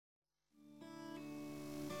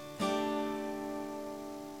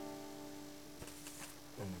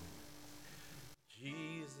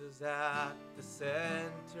Jesus at the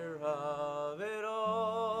center of it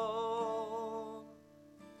all.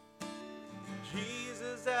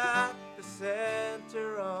 Jesus at the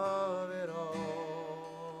center of it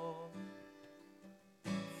all.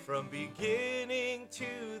 From beginning to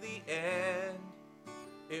the end,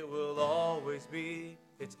 it will always be,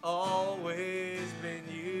 it's always been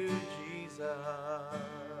you, Jesus.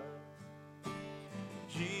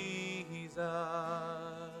 Jesus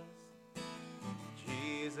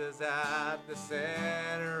at the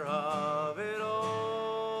center of it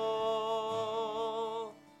all.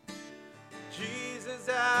 Jesus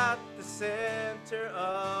at the center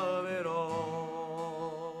of it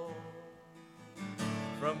all.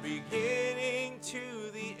 From beginning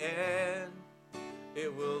to the end,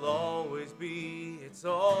 it will always be, it's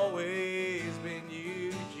always been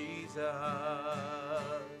you, Jesus.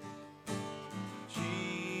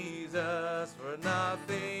 Jesus, for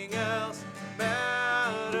nothing else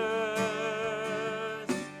matters.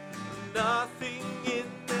 Nothing in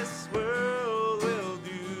this world will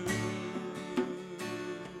do.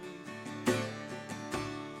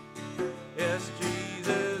 Yes,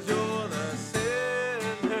 Jesus, you're the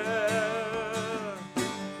center.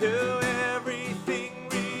 Everything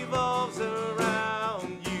revolves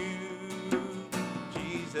around you.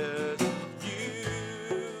 Jesus,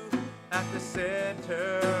 you at the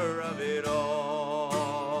center of it all.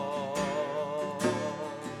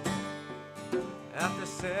 At the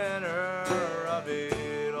center of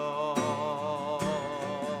it all.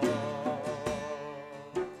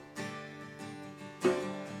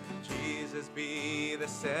 Jesus, be the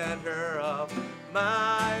center of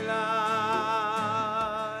my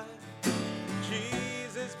life.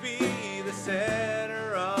 Jesus, be the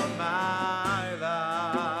center of my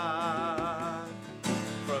life.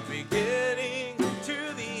 From beginning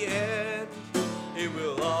to the end, it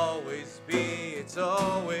will always be, it's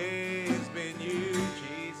always been you,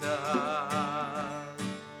 Jesus.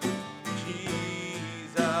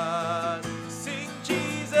 Jesus, sing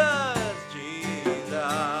Jesus, Jesus.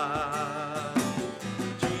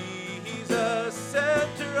 Jesus,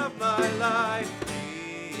 center of my life,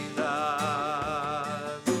 Jesus.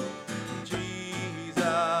 Jesus,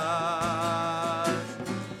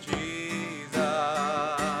 Jesus,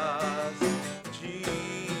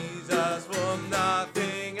 Jesus, for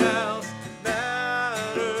nothing else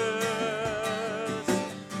matters.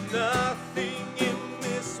 Nothing in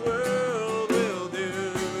this world will do.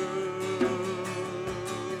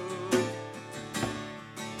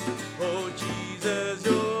 Oh, Jesus,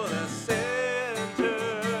 you're the center.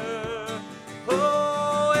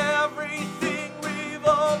 Oh, everything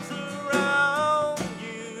revolves around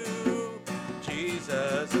you.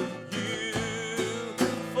 Jesus, you,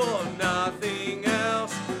 for nothing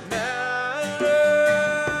else matters.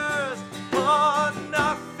 Oh,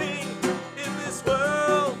 nothing in this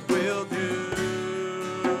world will do.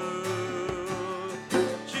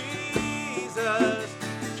 Jesus,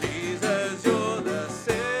 Jesus, you're the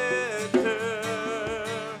center.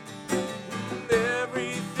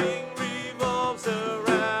 Everything revolves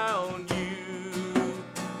around you.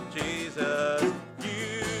 Jesus,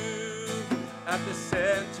 you at the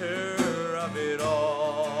center of it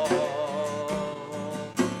all.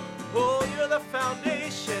 Oh, you're the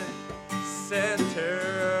foundation,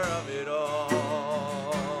 center of it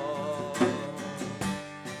all.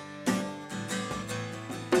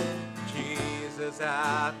 Jesus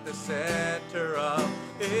at the center of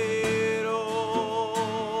it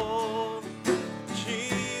all.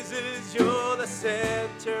 Jesus, you're the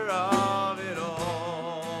center of it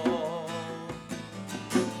all.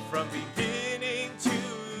 From beginning to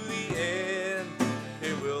the end,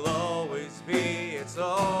 it will always be, it's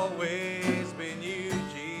always been you,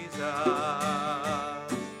 Jesus.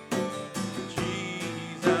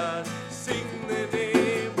 Jesus, sing the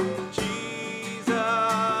name Jesus.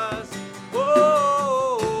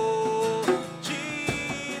 Oh,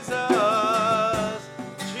 Jesus,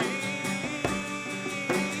 Jesus.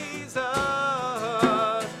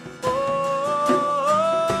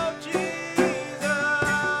 Oh,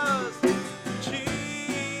 Jesus,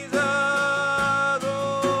 Jesus.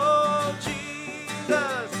 Oh,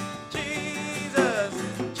 Jesus, Jesus,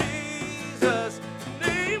 Jesus.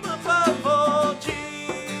 Name above all,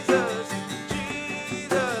 Jesus,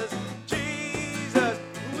 Jesus, Jesus.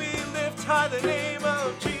 We lift high the name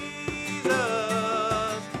of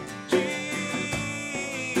Jesus, Jesus.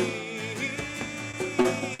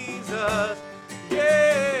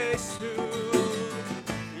 Yesu,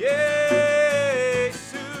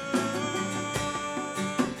 Yesu.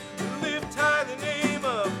 Lift high the name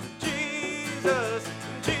of Jesus,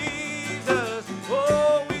 Jesus.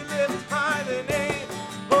 Oh, we lift high the name.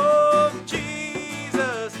 Oh,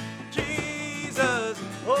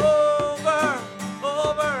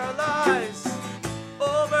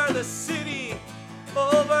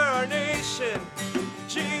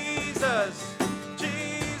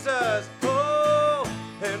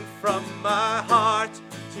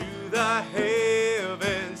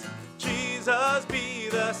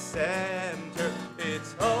 the center.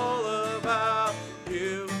 It's all about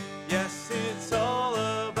you. Yes, it's all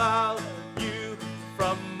about you.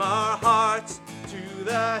 From our hearts to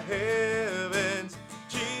the heavens,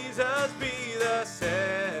 Jesus be the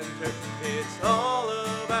center. It's all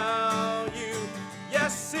about you.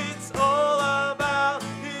 Yes, it's all about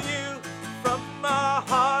you. From our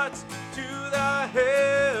hearts to the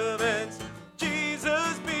heavens,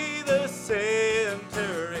 Jesus be the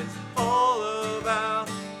center. It's all about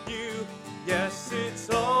you. Yes, it's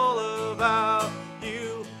all about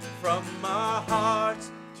you. From our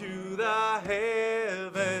hearts to the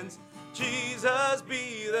heavens, Jesus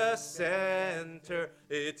be the center.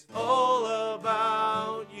 It's all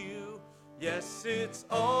about you. Yes, it's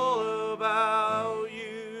all about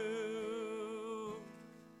you.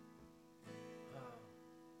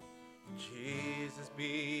 Jesus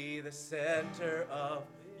be the center of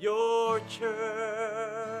your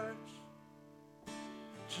church.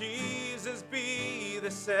 Jesus be the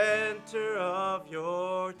center of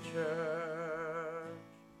your church.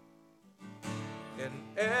 And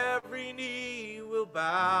every knee will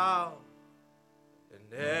bow,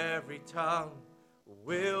 and every tongue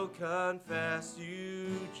will confess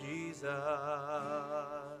you, Jesus.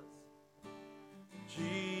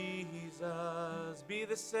 Jesus be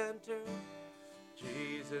the center.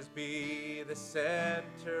 Jesus be the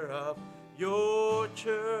center of your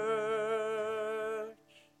church.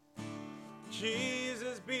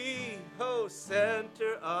 Jesus be, oh,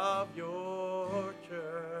 center of your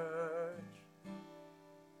church.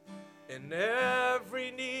 And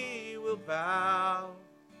every knee will bow,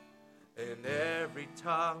 and every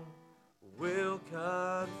tongue will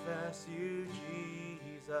confess you,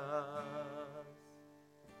 Jesus.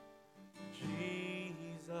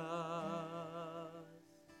 Jesus.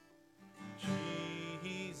 Jesus.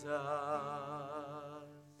 Jesus.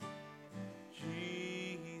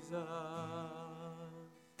 Jesus.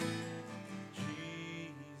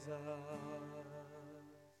 Jesus.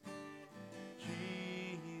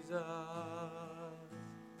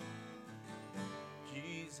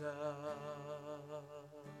 Jesus.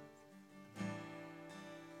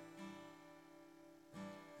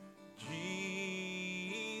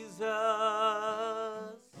 Jesus,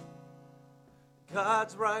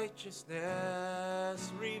 God's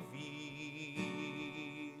righteousness revealed,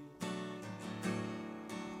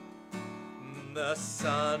 the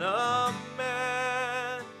Son of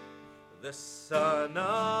Man, the Son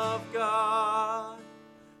of God,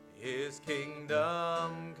 His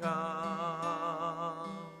kingdom comes.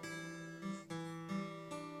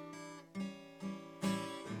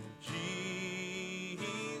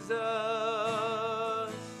 Jesus,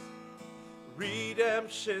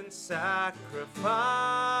 redemption sacrifice,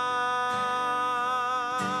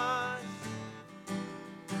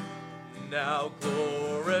 now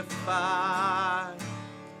glorified,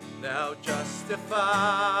 now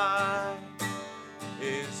justified,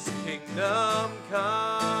 His kingdom comes,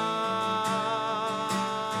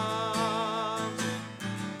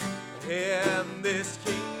 and this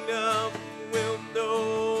kingdom will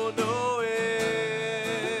know no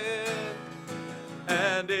end,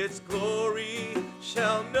 and its glory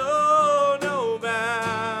shall know no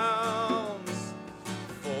bounds,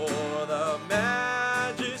 for the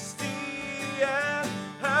majesty and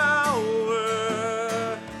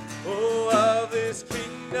power, oh, of this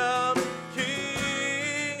kingdom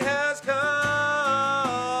King has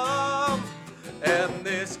come, and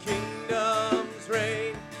this kingdom's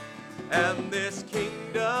reign, and this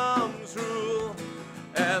kingdom's rule,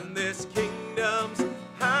 and this kingdom's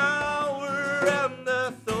power and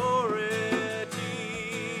authority.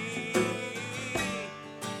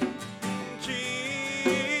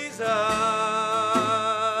 Jesus,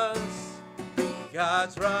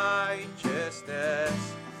 God's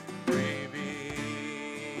righteousness revealed.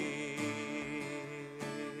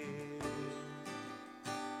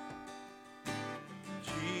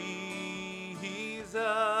 Jesus,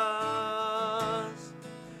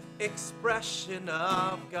 expression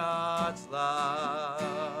of God's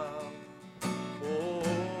love.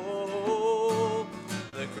 Oh,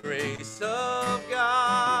 the grace of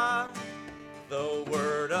God, the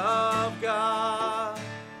Word of God,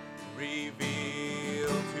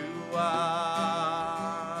 revealed to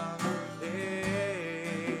us.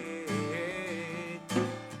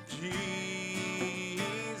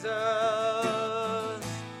 Jesus,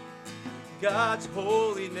 God's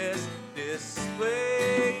holiness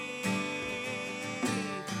displayed,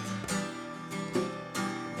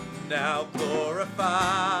 now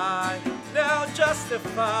glorified, now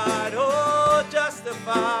justified, oh,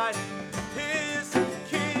 justified, His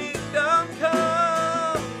kingdom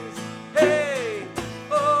comes, hey,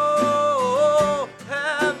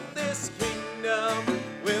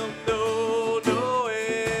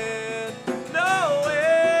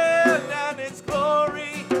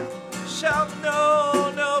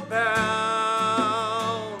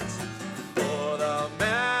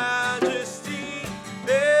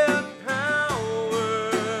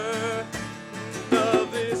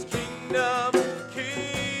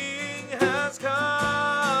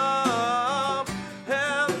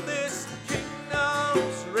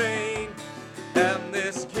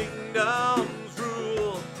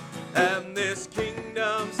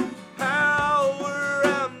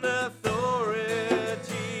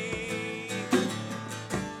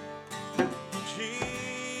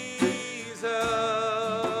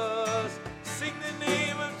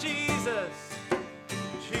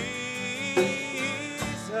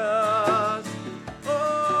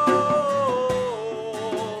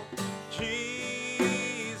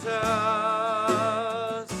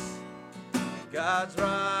 God's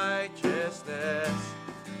righteousness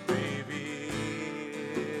revealed.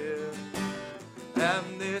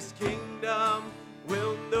 And this kingdom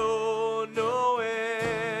will know no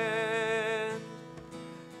end,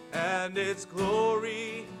 and its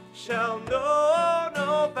glory shall know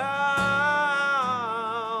no bounds.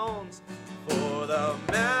 For the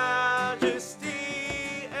majesty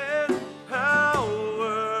and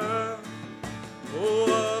power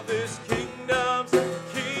of this kingdom's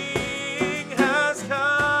King has come,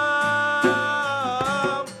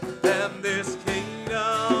 and this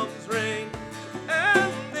kingdom's reign,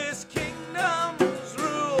 and this kingdom's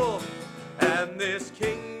rule, and this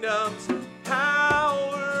kingdom's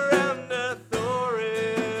power and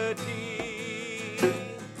authority.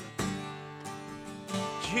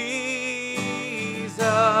 Jesus,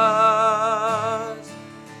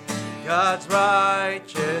 God's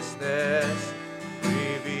righteousness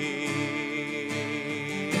revealed.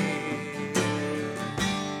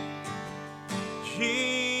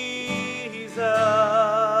 Jesus,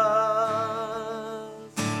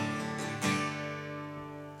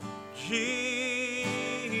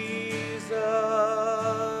 Jesus,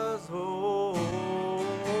 oh,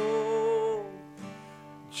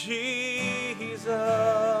 Jesus,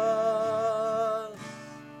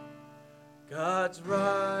 God's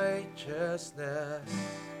righteousness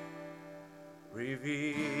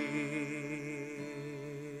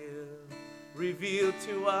revealed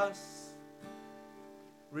to us,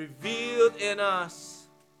 revealed in us.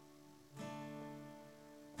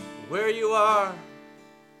 Where you are,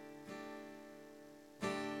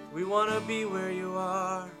 we want to be where you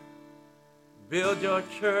are. Build your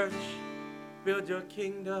church, build your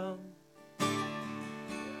kingdom.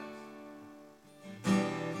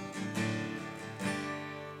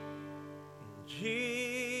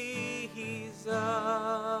 Jesus,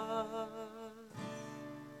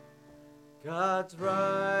 God's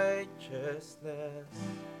righteousness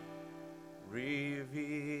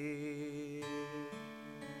revealed.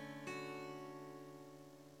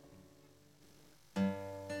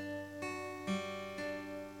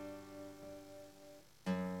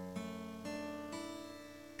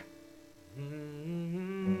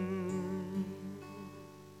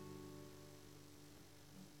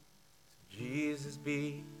 Jesus,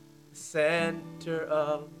 be the center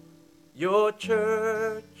of your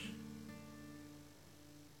church.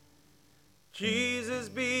 Jesus,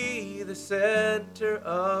 be the center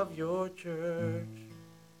of your church.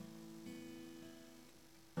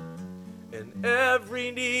 And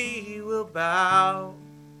every knee will bow,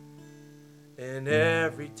 and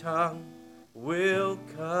every tongue will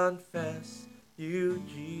confess you,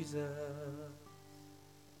 Jesus.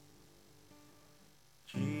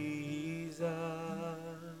 Jesus,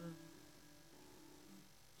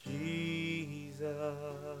 Jesus,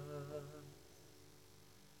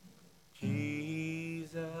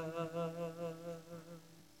 Jesus,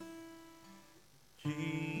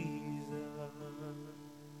 Jesus.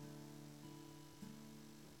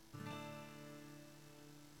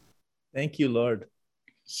 Thank you, Lord.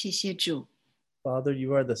 谢谢主， Father,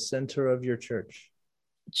 you are the center of your church.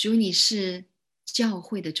 主你是教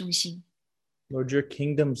会的中心， Lord, your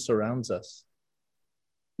kingdom surrounds us.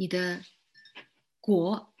 你的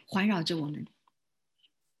国环绕着我们，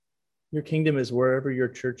 Your kingdom is wherever your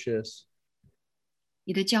church is,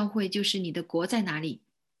 你的教会就是你的国在哪里，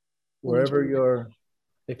我们 wherever your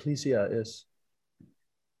ecclesia is.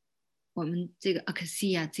 我们这个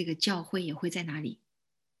ecclesia 这个教会也会在哪里，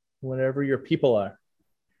 Wherever your people are,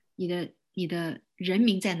 你的人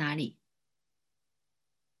民在哪里，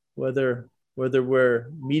 whether we're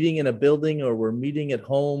meeting in a building or we're meeting at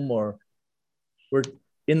home or we're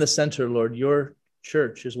in the center, Lord, your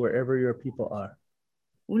church is wherever your people are.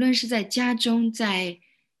 无论是在家中，在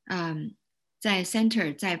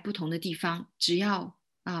center， 在不同的地方，只要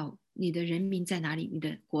你的人民在哪里，你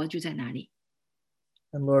的国就在哪里。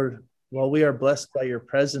 And Lord, while we are blessed by your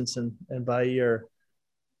presence and by your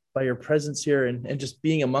presence here and just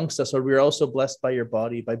being amongst us, Lord, we are also blessed by your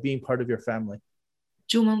body, by being part of your family.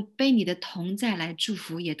 主，我们被你的同在来祝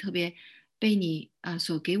福，也特别被你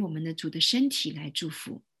所给我们的主的身体来祝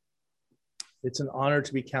福。 It's an honor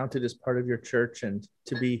to be counted as part of your church and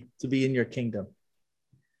to be in your kingdom.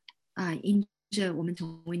 因着我们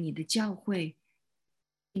成为你的教会，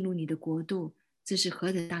进入你的国度，这是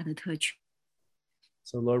何等大的特权。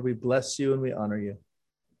 So Lord, we bless you and we honor you.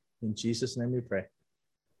 In Jesus' name we pray.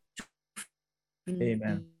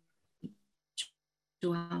 Amen.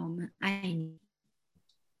 主啊，我们爱你。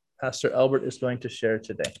 Pastor Albert is going to share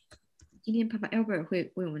today. 今天 Papa Albert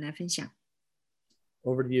会为我们来分享。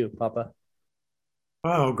 Over to you, Papa.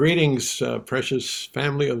 Wow, greetings, precious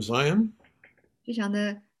family of Zion. 非常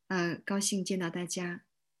的高兴见到大家，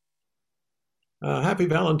 Happy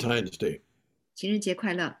Valentine's Day. 情人节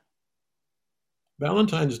快乐。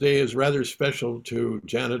 Valentine's Day is rather special to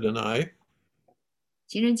Janet and I.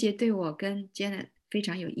 情人节对我跟 Janet 非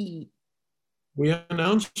常有意义。 We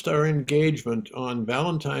announced our engagement on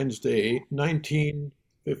Valentine's Day,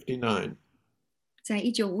 1959. 在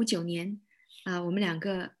1959年，我们两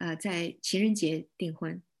个在情人节订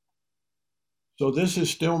婚， So this is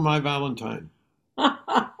still my Valentine.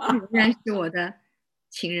 仍然是我的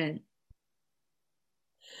情人，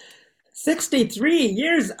 63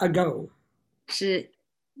 years ago. 是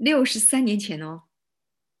63年前哦。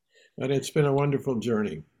 And it's been a wonderful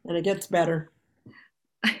journey. And it gets better.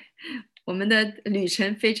 我们的旅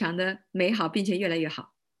程非常的美好，并且越来越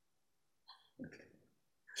好。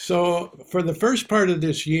 So for the first part of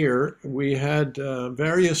this year, we had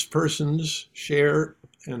various persons share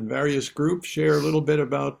and various groups share a little bit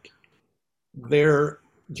about their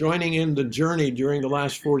joining in the journey during the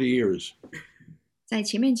last 40 years. 在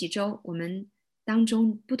前面几周，我们当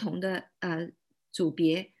中不同的组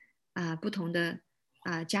别不同的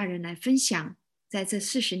家人来分享，在这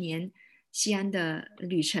40年西安的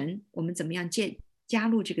旅程，我们怎么样加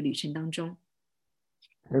入这个旅程当中。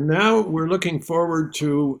 And now we're looking forward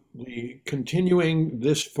to the continuing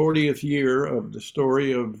this 40th year of the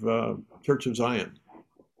story of Church of Zion.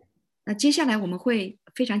 那接下来我们会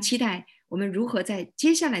非常期待我们如何在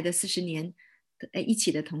接下来的40年一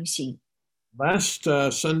起的同行。 Last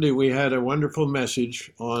Sunday, we had a wonderful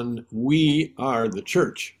message on We Are the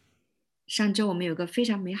Church. 上周我们有个非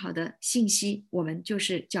常美好的信息，我们就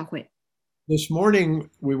是教会。 This morning,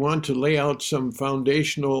 we want to lay out some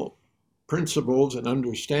foundational principles and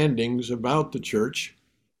understandings about the church.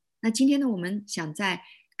 那今天呢，我们想再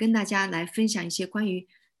跟大家来分享一些关于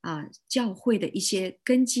教会的一些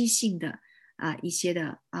根基性的一些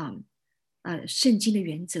的圣经的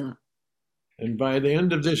原则。 And by the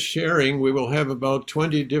end of this sharing, we will have about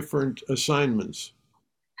 20 different assignments.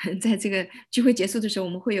 在这个聚会结束的时候，我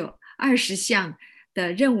们会有20项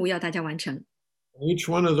的任务要大家完成。 Each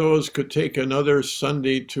one of those could take another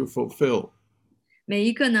Sunday to fulfill. 每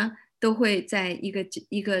一个呢，都会在一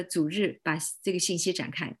个主日把这个信息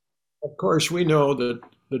展开。 Of course, we know that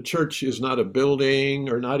the church is not a building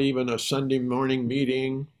or not even a Sunday morning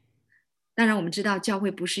meeting. 当然，我们知道教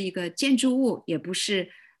会不是一个建筑物，也不是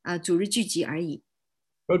主日聚集而已。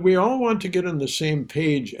 But we all want to get on the same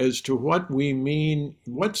page as to what we mean,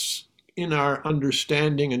 what's in our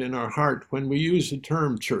understanding and in our heart when we use the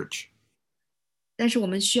term church. 但是我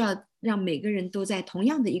们需要让每个人都在同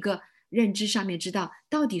样的一个认知上面知道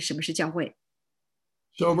到底什么是教会。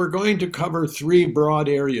 So we're going to cover 3 broad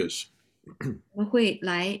areas. 我们会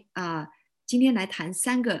来今天来谈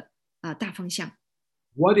3个大方向。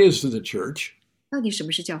 What is the church? 到底什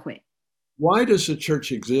么是教会？ Why does the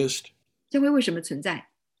church exist? 教会为什么存在？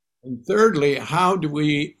 And thirdly, how do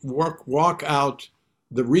we walk out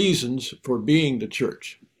the reasons for being the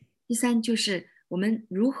church? 第3就是我们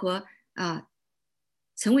如何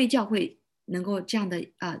成为教会，能够这样的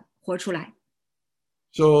活出来。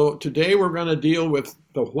 So today we're going to deal with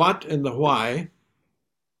the what and the why.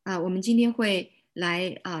 我们今天会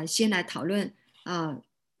来先来讨论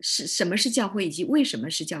是什么是教会，以及为什么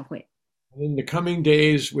是教会。 And in the coming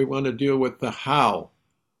days, we want to deal with the how.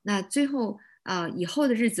 那最后以后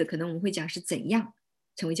的日子，可能我们会讲是怎样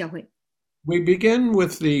成为教会。 We begin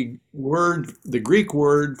with the Greek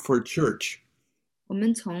word for church. 我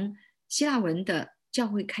们从希腊文的教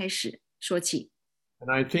会开始说起。 And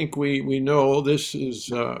I think we know this is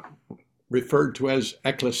referred to as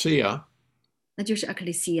ecclesia. 那就是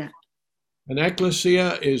ecclesia。 An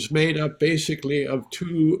ecclesia is made up basically of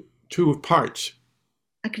two parts.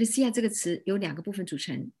 ecclesia 这个词由2个部分组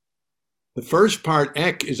成。 The first part,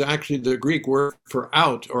 ek, is actually the Greek word for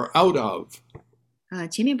out or out of.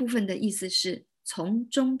 前面部分的意思是从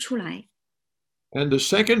中出来。 And the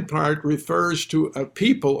second part refers to a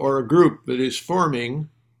people or a group that is forming.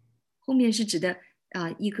 后面是指的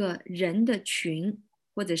一个人的群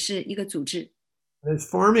或者是一个组织。 And it's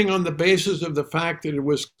forming on the basis of the fact that it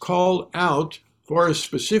was called out for a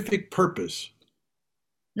specific purpose.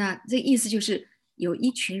 那这意思就是有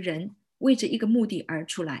一群人为着一个目的而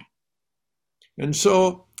出来。 And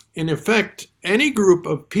so, in effect, any group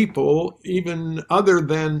of people, even other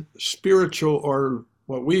than spiritual or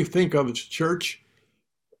what we think of as church,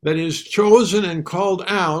 that is chosen and called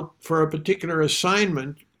out for a particular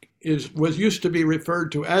assignment was used to be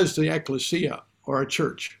referred to as the ecclesia or a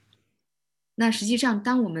church. 那实际上，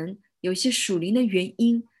当我们有一些属灵的原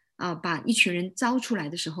因把一群人招出来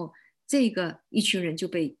的时候，这个一群人就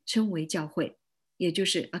被称为教会，也就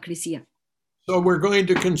是 ecclesia。So So we're going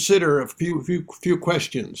to consider a few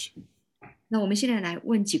questions. 那我们现在来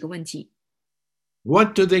问几个问题：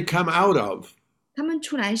 What do they come out of? 他们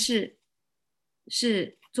出来是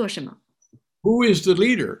做什么？ Who is the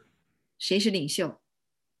leader? 谁是领袖？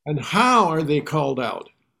 And how are they called out?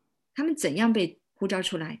 他们怎样被呼召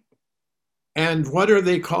出来？ And what are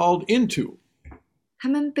they called into? 他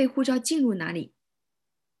们被呼召进入哪里？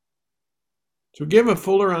 To give a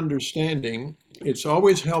fuller understanding, it's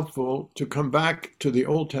always helpful to come back to the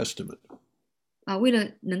Old Testament. 为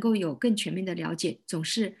了能够有更全面的了解，总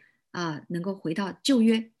是能够回到旧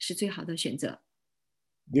约是最好的选择。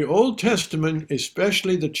 The Old Testament,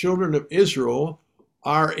 especially the children of Israel,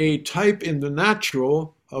 are a type in the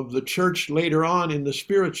natural of the church later on in the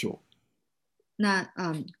spiritual. 那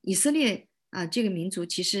以色列这个民族，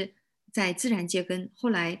其实在自然界跟后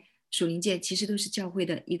来属灵界，其实都是教会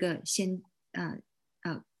的一个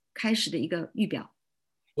开始的一个预表。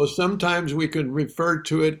 So sometimes we could refer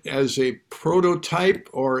to it as a prototype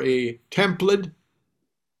or a template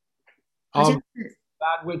好像 of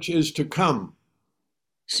that which is to come.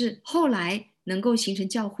 是后来能够形成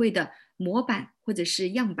教会的模板或者是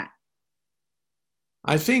样板。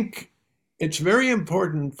 I think it's very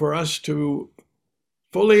important for us to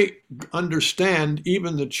fully understand,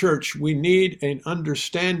 even the church, we need an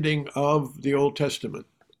understanding of the Old Testament.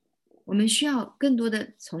 我们需要更多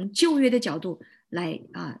的从旧约的角度来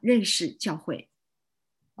认识教会。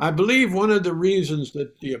 I believe one of the reasons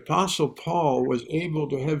that the Apostle Paul was able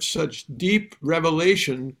to have such deep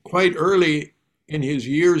revelation quite early in his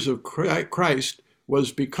years of Christ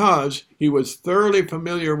was because he was thoroughly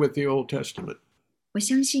familiar with the Old Testament. 我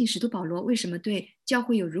相信使徒保罗为什么对教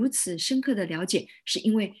会有如此深刻的了解，是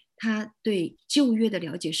因为他对旧约的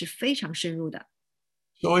了解是非常深入的。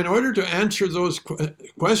 So in order to answer those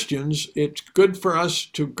questions, it's good for us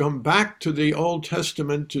to come back to the Old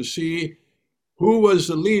Testament to see who was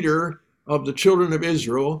the leader of the children of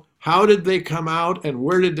Israel, how did they come out, and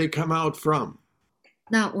where did they come out from?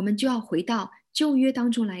 那我们就要回到旧约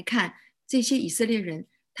当中来看，这些以色列人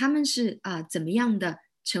他们是怎么样的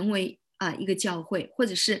成为一个教会，或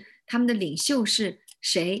者是他们的领袖是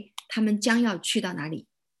谁，他们将要去到哪里。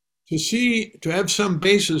 To have some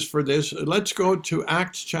basis for this, let's go to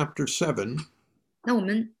Acts chapter 7. 那我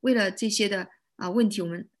们为了这些的问题，我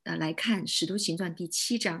们来看《使徒行传》第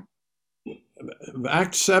7章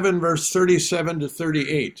Acts 7, verse 37 to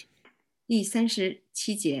 38. 第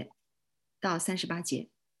37节到38节。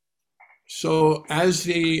 So as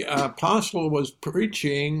the apostle was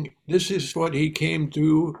preaching, this is what he came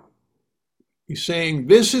to. He's saying,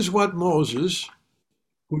 this is what Moses,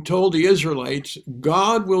 who told the Israelites,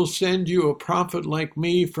 God will send you a prophet like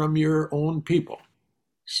me from your own people.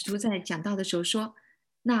 使徒在讲道的时候说，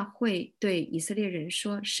那会对以色列人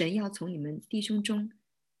说，神要从你们弟兄中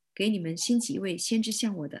给你们兴起一位先知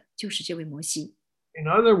像我的，就是这位摩西。 In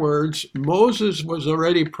other words, Moses was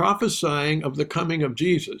already prophesying of the coming of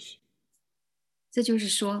Jesus. 这就是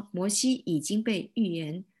说，摩西已经被预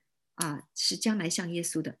言是将来像耶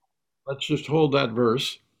稣的。 Let's just hold that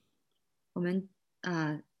verse. 我们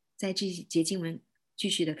在这节经文继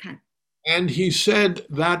续的看。 And he said,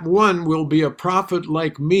 that one will be a prophet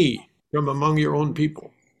like me from among your own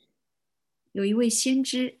people. 有一位先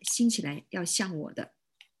知兴起来，要像我的。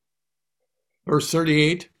 Verse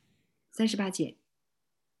 38. 38节，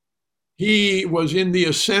 He was in the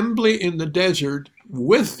assembly in the desert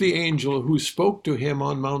with the angel who spoke to him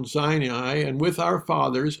on Mount Sinai and with our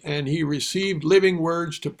fathers, and he received living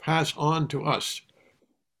words to pass on to us.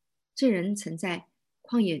 这人曾在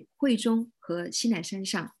旷野会中和西乃山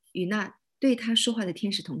上与那对他说话的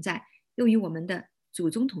天使同在，又与我们的祖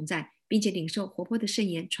宗同在，并且领受活泼的圣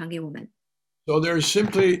言传给我们。 So there's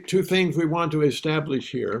simply two things we want to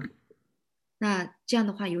establish here. 那这样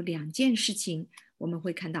的话，有两件事情我们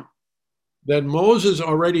会看到。 That Moses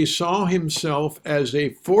already saw himself as a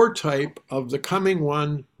foretype of the coming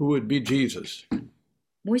one who would be Jesus.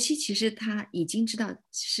 摩西其实他已经知道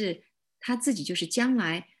是他自己就是将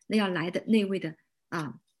来要来的那位的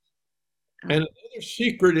And another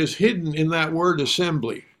secret is hidden in that word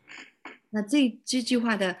assembly. 那这句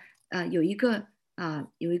话的有一个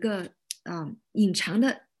隐藏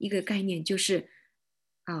的一个概念，就是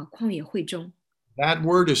旷野会中。 That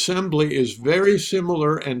word assembly is very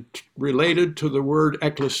similar and related to the word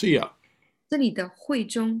ecclesia. 这里的会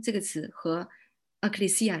中这个词和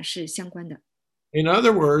ecclesia 是相关的。 In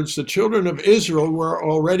other words, the children of Israel were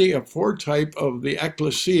already a foretype of the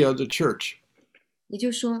ecclesia, the church. 也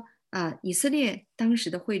就是说，以色列当时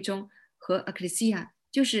的会中和 ecclesia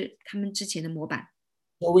就是他们之前的模板。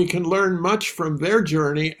 So we can learn much from their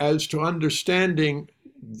journey as to understanding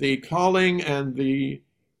the calling and the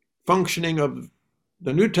functioning of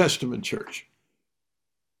the New Testament church.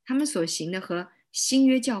 他们所行的和新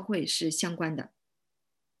约教会是相关的。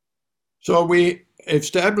So we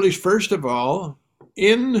established, first of all,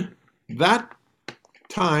 in that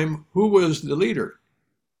time, who was the leader?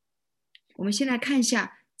 我们先来看一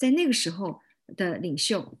下，在那个时候的领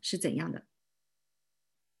袖是怎样的，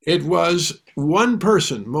 It was one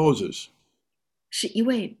person, Moses. 是一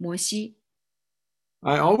位摩西。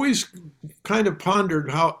 I always kind of pondered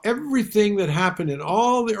how everything that happened in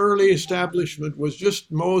all the early establishment was just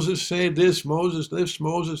Moses said this, Moses this,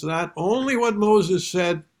 Moses that. Only what Moses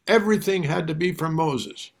said, everything had to be from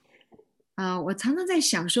Moses. 我常常在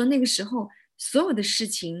想说，那个时候所有的事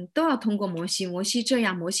情都要通过摩西，摩西这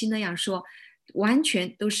样，摩西那样说，完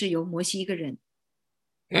全都是由摩西一个人。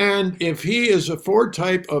 And if he is a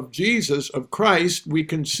foretype of Jesus, of Christ, we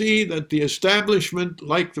can see that the establishment,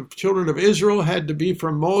 like the children of Israel, had to be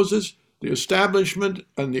from Moses. The establishment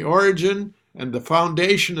and the origin and the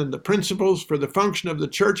foundation and the principles for the function of the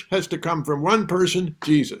church has to come from one person,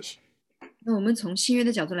 Jesus. 那我们从新约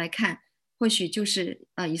的角度来看，或许就是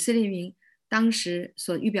以色列民当时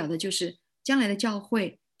所预表的，就是将来的教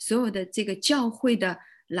会，所有的这个教会的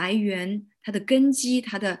来源、它的根基、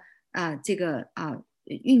它的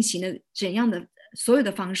运行的怎样的所有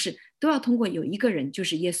的方式，都要通过有一个人，就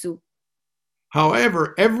是耶稣。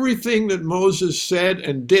 However, everything that Moses said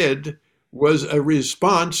and did was a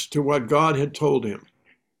response to what God had told him.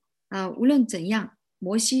 无论怎样，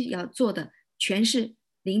摩西要做的全是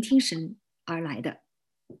聆听神而来的。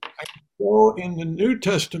 So in the New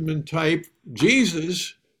Testament type,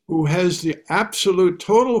 Jesus, who has the absolute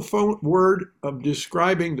total word of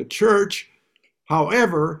describing the church,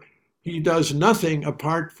 however, he does nothing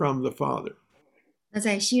apart from the Father. 那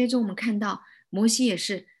在新约中，我们看到摩西也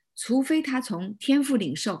是，除非他从天父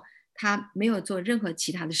领受，他没有做任何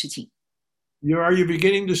其他的事情。 Are you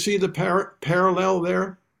beginning to see the parallel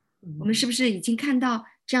there? 我们是不是已经看到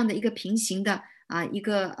这样的一个平行的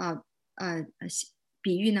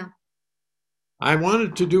比喻呢？ I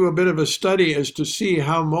wanted to do a bit of a study as to see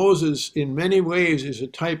how Moses, in many ways, is a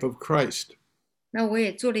type of Christ. 那我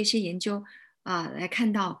也做了一些研究来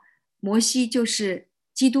看到摩西就是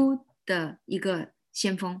基督的一个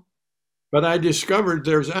先锋。 But I discovered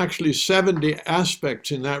there's actually 70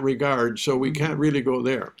 aspects in that regard, so we can't really go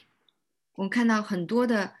there. 我们看到很多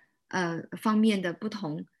的方面的不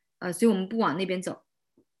同，所以我们不往那边走。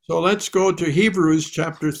 So let's go to Hebrews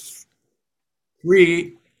chapter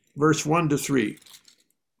 3, verse 1 to 3.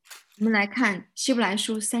 我们来看希伯来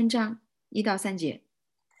书3章1到3节。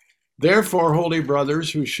 Therefore, holy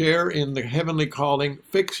brothers who share in the heavenly calling,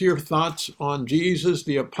 fix your thoughts on Jesus,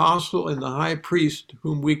 the apostle and the high priest,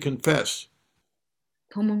 whom we confess.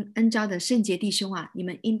 同蒙恩召的圣洁弟兄啊，你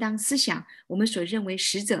们应当思想我们所认为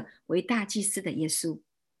使者为大祭司的耶稣。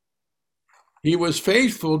 He was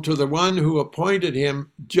faithful to the one who appointed him,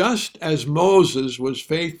 just as Moses was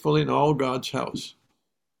faithful in all God's house.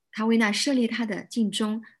 他为那设立他的尽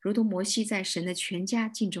忠，如同摩西在神的全家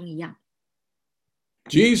尽忠一样。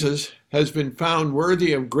 Jesus has been found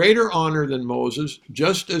worthy of greater honor than Moses,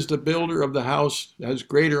 just as the builder of the house has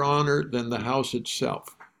greater honor than the house itself.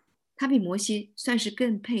 他比摩西算是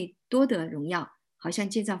更配多得荣耀，好像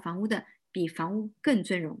建造房屋的比房屋更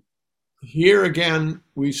尊荣。 Here again,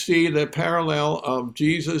 we see the parallel of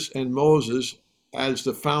Jesus and Moses as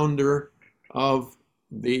the founder of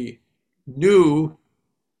the new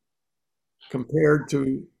compared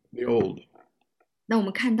to the old. 那我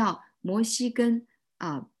们看到摩西跟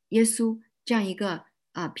耶稣这样一个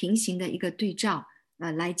平行的一个对照，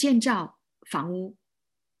来建造房屋。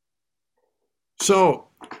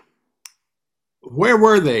 So, where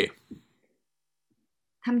were they?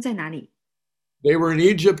 他们在哪里？ They were in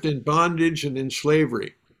Egypt in bondage and in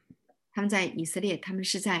slavery. 他们在以色列，他们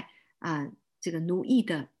是在这个奴役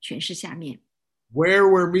的权势下面。 Where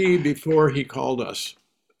were we before he called us?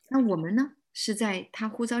 那我们呢？是在他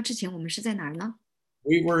呼召之前，我们是在哪儿呢？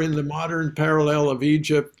 We were in the modern parallel of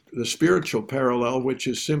Egypt, the spiritual parallel,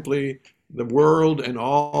 which is simply the world and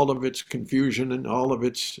all of its confusion and all of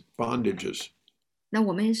its bondages. 那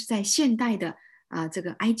我们是在现代的这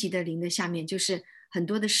个埃及的灵的下面，就是很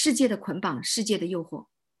多的世界的捆绑、世界的诱惑。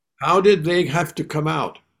 How did they have to come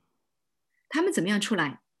out? 他们怎么样出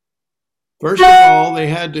来？ First of all,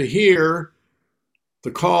 they had to hear the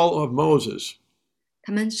call of Moses.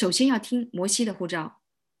 他们首先要听摩西的呼召。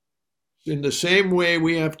 In the same way,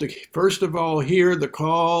 we have to, first of all, hear the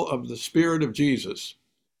call of the Spirit of Jesus.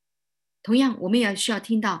 同样，我们也需要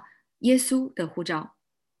听到耶稣的呼召。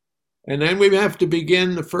 And then we have to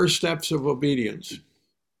begin the first steps of obedience.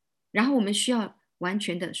 然后我们需要完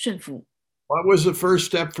全的顺服。 What was the first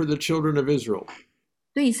step for the children of Israel?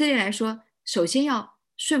 对以色列来说，首先要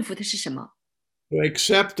顺服的是什么？ To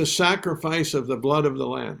accept the sacrifice of the blood of the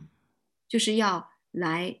Lamb. 就是要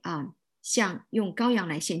来像用羔羊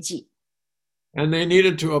来献祭。And they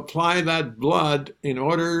needed to apply that blood in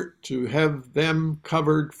order to have them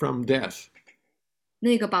covered from death.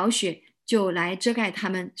 那个宝血就来遮盖他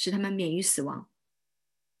们，使他们免于死亡。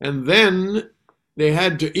 And then they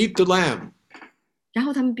had to eat the lamb. 然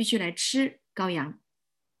后他们必须来吃羔羊。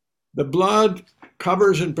 The blood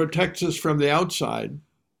covers and protects us from the outside.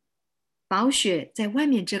 宝血在外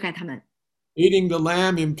面遮盖他们。 Eating the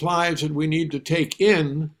lamb implies that we need to take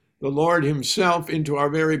in the Lord himself into our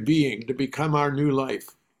very being to become our new life.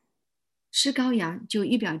 吃羔羊就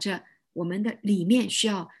预表着我们的里面需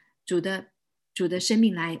要主的生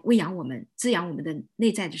命来喂养我们，滋养我们的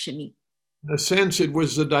内在的生命。 In a sense, it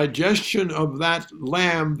was the digestion of that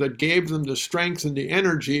lamb that gave them the strength and the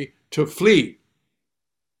energy to flee.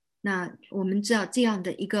 那我们知道这样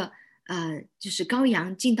的一个就是羔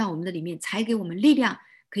羊进到我们的里面，才给我们力量，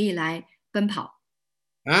可以来奔跑。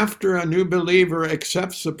 After a new believer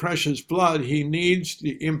accepts the precious blood, he needs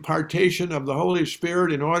the impartation of the Holy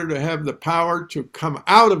Spirit in order to have the power to come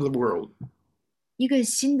out of the world. 一个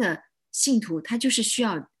新的信徒，他就是需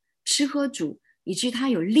要吃喝主，以至于他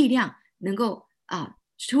有力量，能够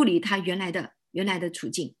处理他原来的处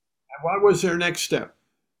境。 And what was their next step?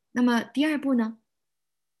 那么第二步呢，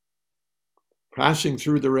 Passing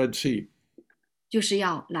through the Red Sea. 就是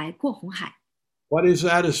要来过红海。 What is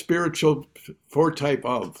that a spiritual foretype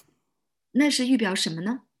of? 那是预表什么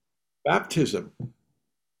呢？ Baptism.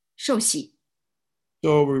 受洗，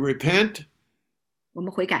 So we repent, 我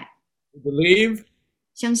们悔改， we believe,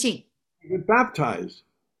 相信， we get baptized.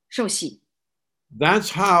 受洗，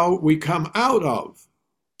 That's how we come out of.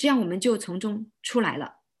 这样我们就从中出来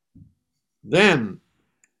了。 Then,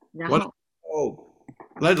 然 what? 后 Oh,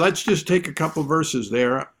 let's just take a couple verses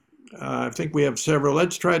there. I think we have several.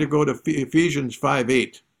 Let's try to go to Ephesians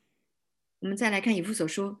 5:8. 我们再来看以弗所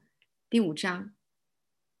书第5章。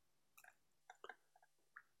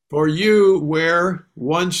 For you were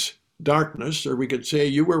once darkness, or we could say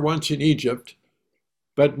you were once in Egypt,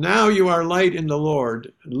 but now you are light in the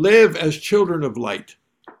Lord. Live as children of light.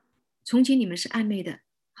 从前你们是暧昧的，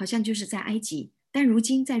好像就是在埃及，但如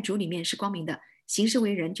今在主里面是光明的。行事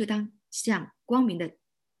为人，就当像光明的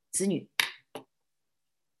子女。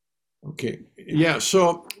 Okay. Yeah.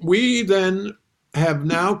 So we then have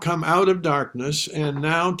now come out of darkness and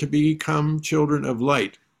now to become children of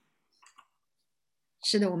light.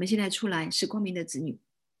 是的，我们现在出来是光明的子女。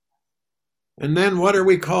 And then what are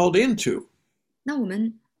we called into? 那我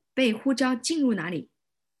们被呼召进入哪里？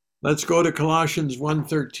 Let's go to Colossians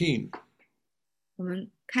 1:13. 我们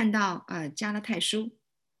看到加拉太书、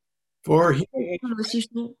 For 哥罗西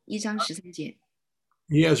书1章13节。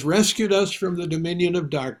 he has rescued us from the dominion of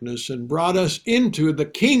darkness and brought us into the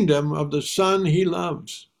kingdom of the Son he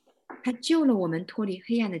loves. 他救了我们脱离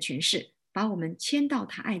黑暗的权势，把我们迁到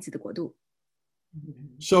他爱子的国度。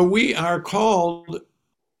 So we are called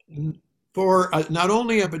for not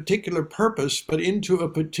only a particular purpose, but into a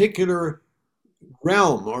particular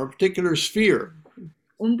realm or a particular sphere.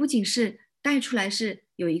 我们不仅是带出来是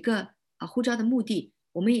有一个呼召的目的，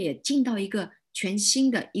我们也进到一个全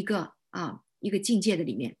新的一个境界的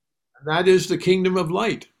里面， And that is the kingdom of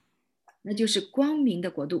light. 那就是光明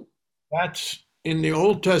的国度。 That's in the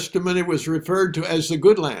Old Testament, it was referred to as the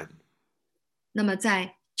good land. 那么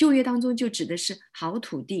在旧约当中就指的是好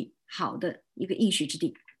土地，好的一个应许之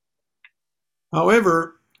地。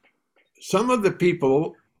 However, some of the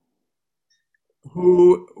people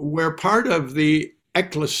who were part of the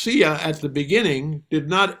ecclesia at the beginning did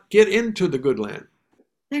not get into the good land.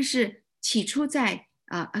 但是起初在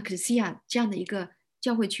阿克西亚这样的一个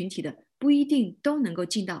教会群体的，不一定都能够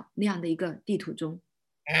进到那样的一个地图中。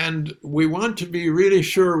 And we want to be really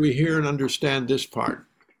sure we hear and understand this part.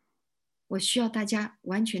 我需要大家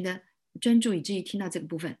完全的专注，以至于听到这个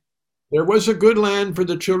部分。 There was a good land for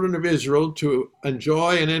the children of Israel to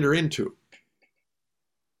enjoy and enter into.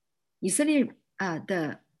 以色列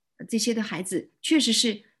的这些的孩子，确实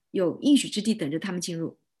是有应许之地等着他们进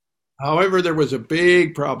入， However, there was a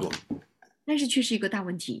big problem. 但是却是一个大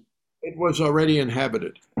问题。 It was already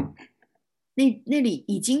inhabited. 那里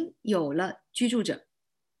已经有了居住者，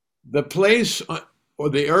 The place or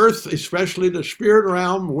the earth, especially the spirit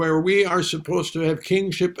realm where we are supposed to have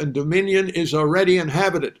kingship and dominion, is already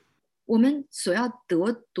inhabited. 我们所要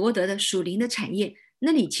夺得的属灵的产业，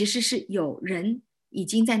那里其实是有人已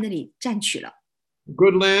经在那里占取了。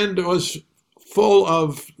 Good land was full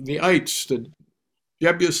of the ites, the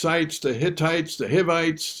Jebusites, the Hittites, the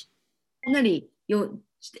Hivites. 那里有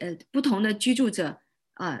不同的居住者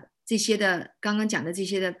这些的刚刚讲的这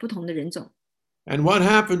些的不同的人种。And what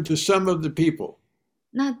happened to some of the people?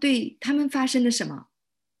 那对他们发生了什么？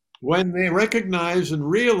 When they recognized and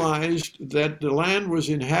realized that the land was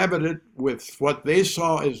inhabited with what they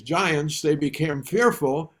saw as giants, they became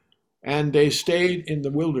fearful and they stayed in the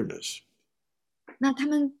wilderness. 那他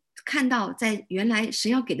们看到在原来神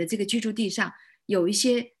要给的这个居住地上，有一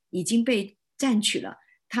些已经被占取了，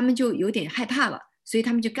他们就有点害怕了，所以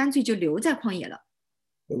他们就干脆就留在旷野了。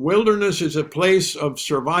The wilderness is a place of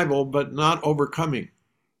survival, but not overcoming.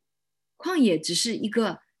 旷野只是一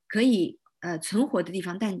个可以存活的地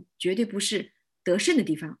方，但绝对不是得胜的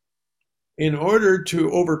地方。In order to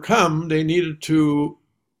overcome, they needed to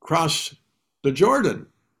cross the Jordan.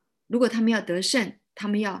 如果他们要得胜，他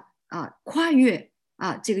们要跨越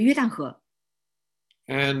这个约旦河。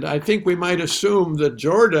And I think we might assume that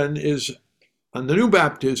Jordan is a new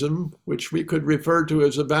baptism, which we could refer to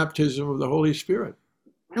as the baptism of the Holy Spirit.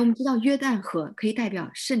 那我们知道约旦河可以代表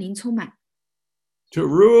圣灵充满， To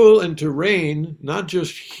rule and to reign, not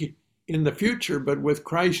just in the future, but with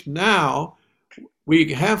Christ now,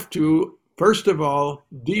 we have to, first of all,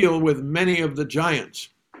 deal with many of the giants.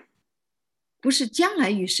 不是将来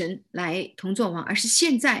与神来同作王，而是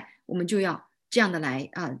现在我们就要这样的来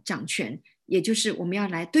掌权，也就是我们要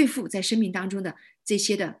来对付在生命当中的这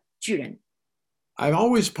些的巨人。I've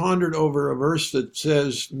always pondered over a verse that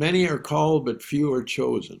says, many are called, but few are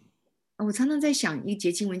chosen. 我常常在想一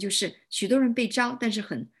节经文，就是许多人被招，但是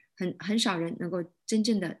很少人能够真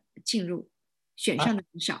正的进入，选上的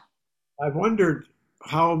很少。I've wondered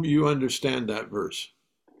how you understand that verse.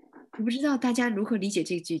 我不知道大家如何理解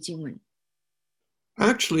这句经文。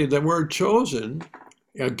 Actually, the word chosen,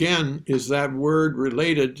 again, is that word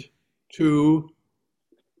related to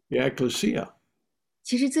the ecclesia.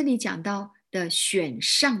 其实这里讲到的选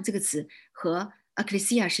上这个词和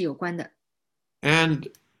ecclesia 是有关的，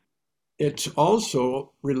 And it's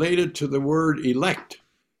also related to the word elect.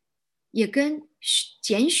 也跟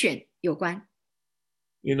拣选有关。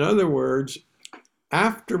 In other words,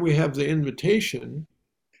 after we have the invitation,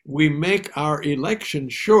 we make our election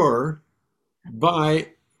sure by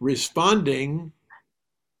responding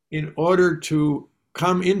in order to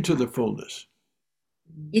come into the fullness.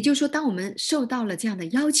 也就是说，当我们受到了这样的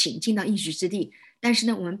邀请进到应许之地，但是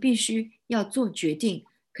呢，我们必须要做决定，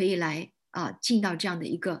可以来进到这样的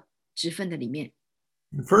一个职分的里面。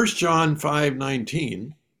 In 1 John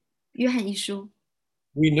 5:19, 约翰一书，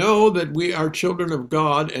 we know that we are children of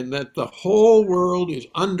God and that the whole world is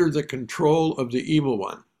under the control of the evil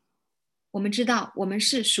one. 我们知道我们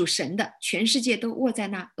是属神的，全世界都握在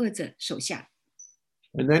那恶者手下。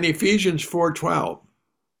 And then Ephesians 4:12.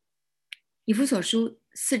 以弗所书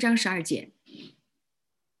4章12节，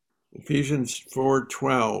 Ephesians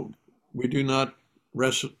 4:12. We do not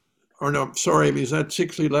wrestle, or no, sorry, is that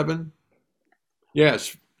 6:11?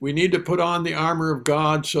 Yes, we need to put on the armor of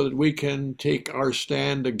God so that we can take our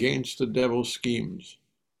stand against the devil's schemes.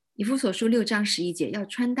 以弗所书6章11节，要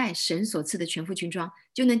穿戴神所赐的全副军装，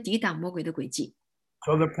就能抵挡魔鬼的诡计。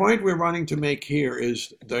 So the point we're wanting to make here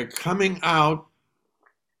is the coming out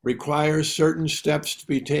requires certain steps to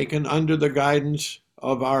be taken under the guidance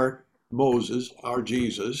of our Moses, our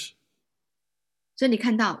Jesus. 这里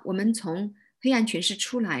看到，我们从黑暗权势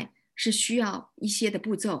出来，是需要一些的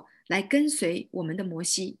步骤来跟随我们的摩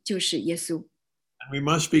西，就是耶稣。 And we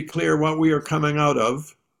must be clear what we are coming out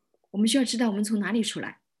of, 我们需要知道我们从哪里出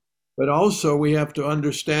来， but also we have to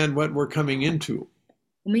understand what we're coming into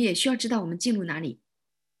我们也需要知道我们进入哪里，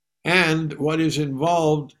 and what is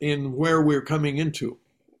involved in where we're coming into.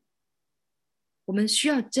 我们需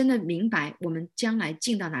要真的明白我们将来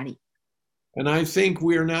进到哪里。 And I think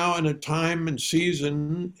we are now in a time and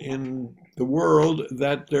season in the world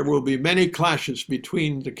that there will be many clashes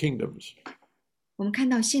between the kingdoms. 我们看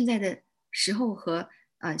到现在的时候和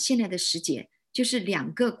现在的时节，就是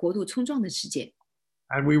两个国度冲撞的时节。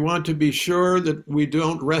 And we want to be sure that we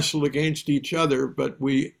don't wrestle against each other, but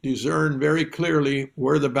we discern very clearly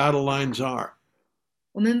where the battle lines are.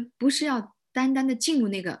 我们不是要单单的进入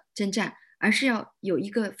那个征战，而是要有一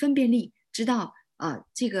个分辨力，知道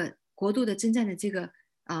这个国度的征战的这个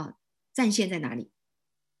战线在哪里。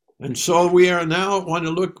 And so we are now want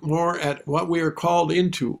to look more at what we are called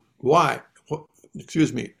into. Why?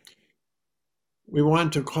 Excuse me. We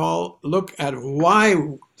want to look at why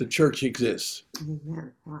the church exists.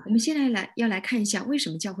 我们现在要来看一下，为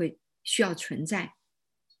什么教会需要存在。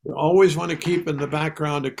 We always want to keep in the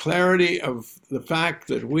background a clarity of the fact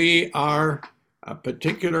that we are a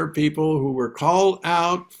particular people who were called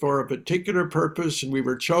out for a particular purpose, and we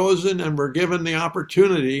were chosen and were given the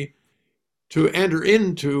opportunity to enter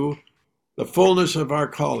into the fullness of our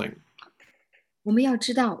calling. 我们要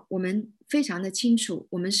知道，我们非常的清楚，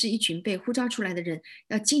我们是一群被呼召出来的人，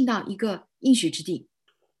要进到一个应许之地。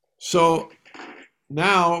So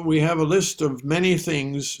now we have a list of many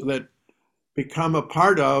things that become a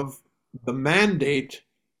part of the mandate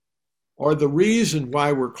or the reason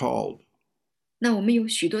why we're called. 那我们有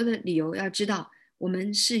许多的理由要知道，我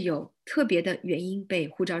们是有特别的原因被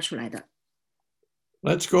呼召出来的。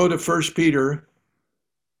Let's go to 1 Peter.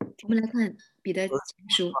 我们来看彼得前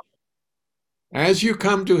书， As you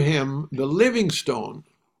come to him, the living stone,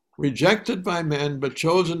 rejected by men but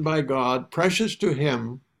chosen by God, precious to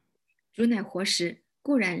him, 主乃活石，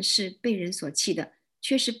固然是被人所弃的，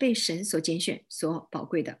却是被神所拣选、所宝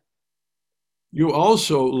贵的。you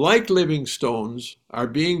also, like living stones, are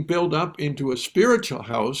being built up into a spiritual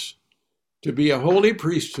house to be a holy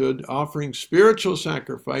priesthood, offering spiritual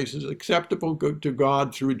sacrifices acceptable to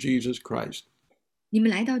God through Jesus Christ. 你们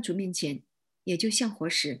来到主面前，也就像活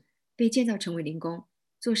石，被建造成为灵宫，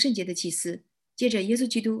做圣洁的祭司，借着耶稣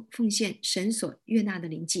基督奉献神所悦纳的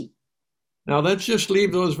灵祭。 Now let's just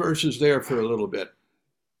leave those verses there for a little bit.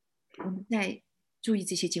 我们再注意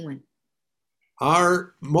这些经文。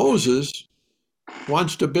 Our Moses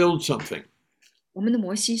wants to build something. 我们的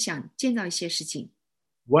摩西想建造一些事情，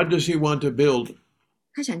 What does he want to build?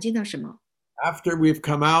 他想建造什么？ After we've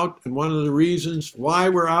come out, and one of the reasons why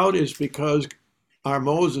we're out is because our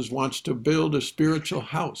Moses wants to build a spiritual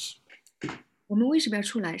house. 我们为什么要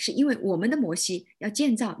出来？是因为我们的摩西要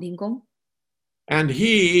建造灵宫， And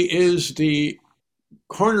he is the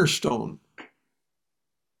cornerstone.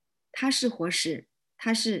 他是活石，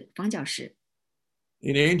他是房角石。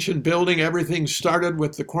 In ancient building, everything started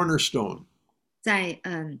with the cornerstone. 在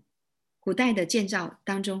古代的建造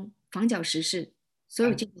当中，房角石是所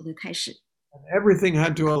有建造的开始， And everything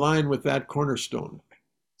had to align with that cornerstone.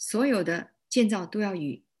 所有的建造都要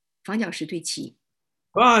与房角石对齐。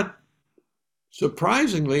 But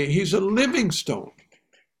surprisingly, he's a living stone.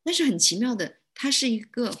 但是很奇妙的，它是一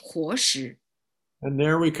个活石。 And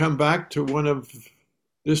there we come back to one of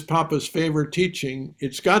this Papa's favorite teaching.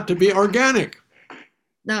 It's got to be organic.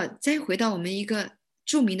 那再回到我们一个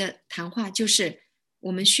著名的谈话，就是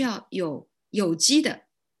我们需要有机的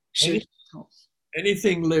石头，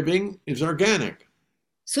 Anything living is organic.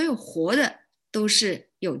 所有活的都是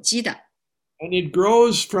有机的， And it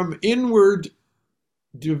grows from inward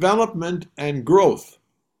development and growth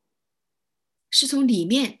是从里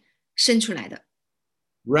面生出来的，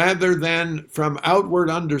 rather than from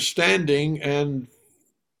outward understanding and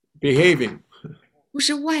behaving. 不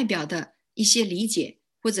是外表的一些理解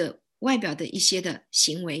或者外表的一些的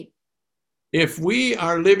行为。 If we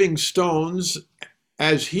are living stones,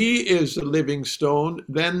 as he is a living stone,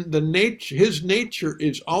 then his nature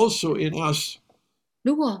is also in us.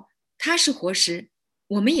 如果他是活石，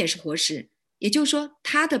我们也是活石，也就是说，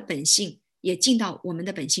他的本性也进到我们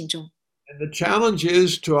的本性中。 And the challenge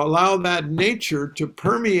is to allow that nature to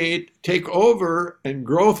permeate, take over, and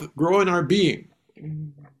grow in our being.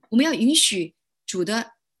 我们要允许主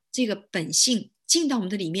的这个本性进到我们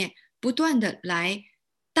的里面，不断的来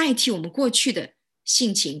代替我们过去的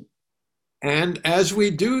性情。 And as we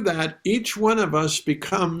do that, each one of us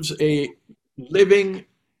becomes a living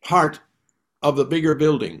part of the bigger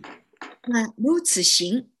building. 那如此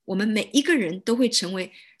行，我们每一个人都会成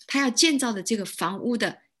为他要建造的这个房屋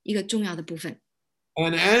的一个重要的部分。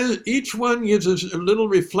 And as each one gives us a little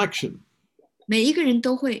reflection. 每一个人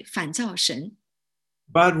都会反照神，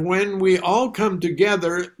 But when we all come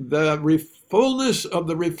together, the fullness of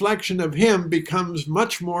the reflection of him becomes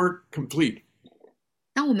much more complete.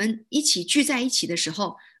 当我们一起聚在一起的时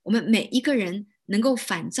候，我们每一个人能够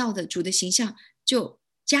反照的主的形象就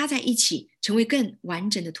加在一起，成为更完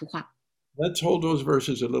整的图画。 Let's hold those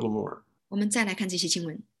verses a little more. 我们再来看这些经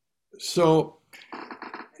文。 So,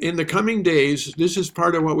 in the coming days, this is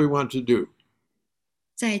part of what we want to do.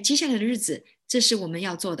 在接下来的日子，这是我们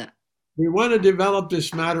要做的。 We want to develop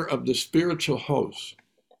this matter of the spiritual house.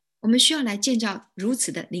 我们需要来建造如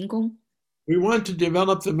此的灵宫。 We want to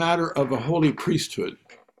develop the matter of a holy priesthood.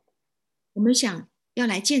 我们想要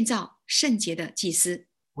来建造圣洁的祭司。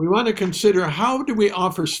 We want to consider how do we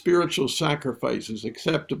offer spiritual sacrifices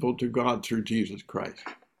acceptable to God through Jesus Christ.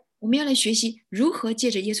 我们要来学习如何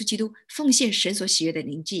借着耶稣基督奉献神所喜悦的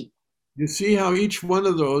灵祭。 You see how each one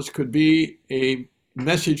of those could be a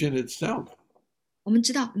message in itself. 我们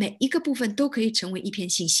知道每一个部分都可以成为一篇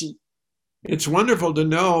信息。 It's wonderful to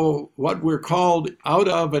know what we're called out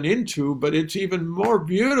of and into, but it's even more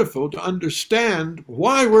beautiful to understand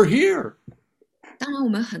why we're here. 当然，我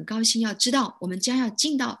们很高兴要知道我们将要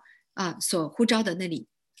进到所呼召的那里。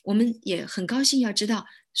我们也很高兴要知道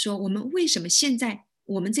说我们为什么现在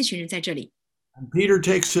我们这群人在这里。And Peter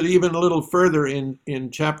takes it even a little further in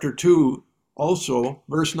chapter 2 also,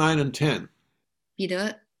 verse 9 and 10. 彼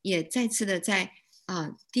得也再次的在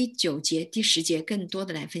第9节、第10节更多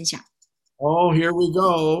的来分享。Oh, here we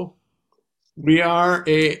go. We are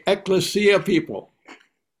a ecclesia people.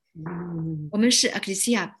 我们是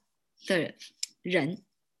ecclesia 的人，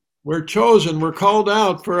 We're chosen, we're called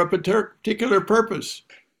out for a particular purpose.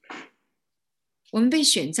 我们被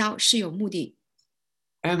选召是有目的，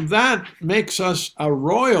 And that makes us a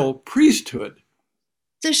royal priesthood.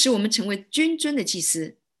 这使我们成为君尊的祭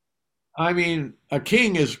司。 I mean, a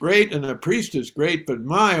king is great and a priest is great, but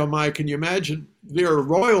my, oh my, can you imagine? They're a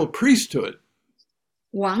royal priesthood.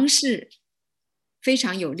 王是非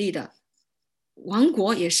常有力的，王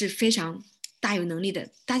国也是非常大有能力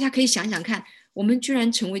的。大家可以想想看，我们居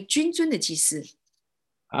然成为君尊的祭司，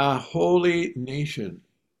 A holy nation,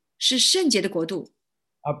 是圣洁的国度，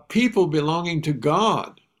 a people belonging to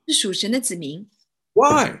God. 是属神的子民。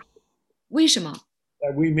 Why? 为什么？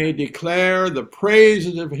 That we may declare the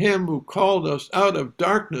praises of him who called us out of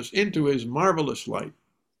darkness into his marvelous light.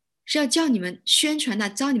 是要叫你们宣传那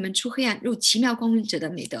召你们出黑暗入奇妙光明者的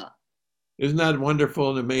美德， Isn't that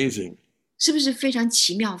wonderful and amazing? 是不是非常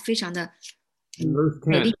奇妙，非常的 Verse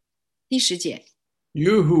美 10. 丽？第10节，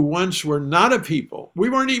 You who once were not a people, we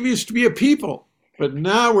weren't even used to be a people, but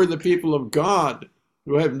now we're the people of God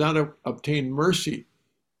who have not obtained mercy.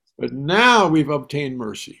 But now we've obtained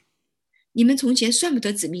mercy. 你们从前算不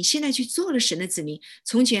得子民，现在却做了神的子民；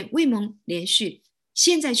从前未蒙连续，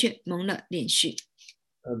现在却蒙了连续。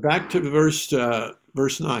 Back to verse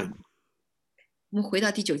 9. 我们回到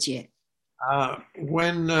第9节，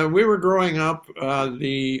 When we were growing up,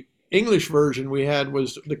 the English version we had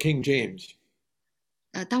was the King James.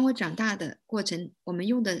 当我长大的过程，我们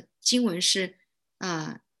用的经文是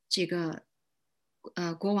这个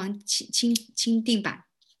国王钦定版。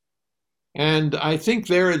 And I think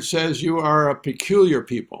there it says you are a peculiar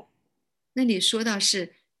people. 那里说到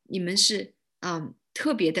是你们是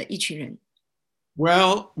特别的一群人。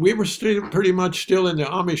 Well, we were still pretty much still in the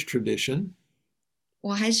Amish tradition,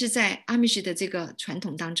 我还是在阿米什的这个传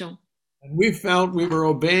统当中， and we felt we were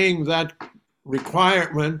obeying that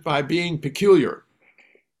requirement by being peculiar.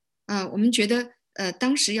 我们觉得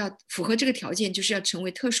当时要符合这个条件，就是要成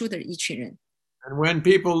为特殊的一群人。 And when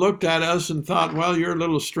people looked at us and thought, well, you're a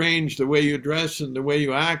little strange the way you dress and the way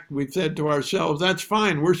you act, we said to ourselves, that's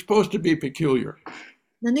fine. We're supposed to be peculiar.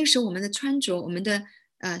 那个时候我们的穿着，我们的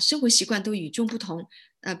生活习惯都与众不同。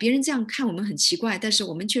别人这样看我们很奇怪，但是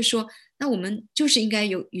我们却说，那我们就是应该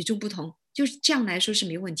有与众不同，就是这样来说是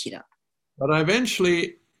没问题的。 But I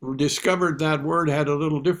eventually discovered that word had a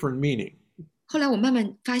little different meaning. 后来我慢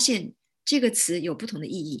慢发现这个词有不同的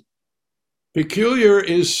意义。 Peculiar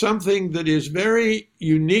is something that is very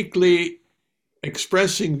uniquely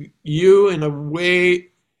expressing you in a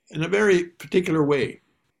way, in a very particular way.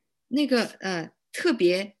 那个特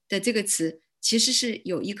别的这个词，其实是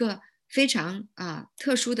有一个非常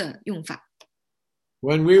特殊的用法。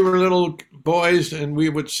 When we were little boys and we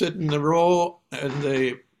would sit in the row and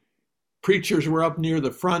the preachers were up near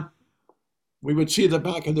the front, we would see the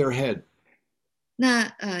back of their head.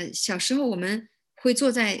 那小时候我们会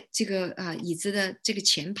坐在这个椅子的这个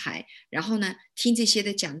前排，然后呢听这些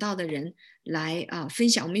的讲道的人来分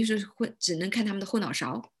享，我们有时候会只能看他们的后脑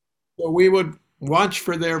勺， So we would watch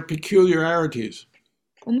for their peculiarities.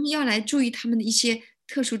 我们要来注意他们的一些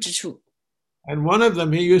特殊之处。 And one of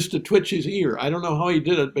them, he used to twitch his ear. I don't know how he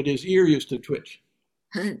did it, but his ear used to twitch.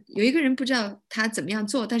 有一个人不知道他怎么样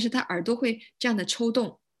做，但是他耳朵会这样的抽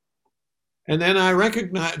动。 And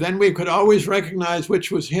then we could always recognize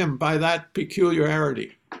which was him by that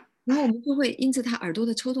peculiarity. 然后我们就会因此他耳朵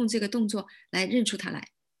的抽动这个动作来认出他来。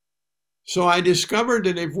 So I discovered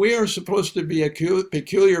that if we are supposed to be a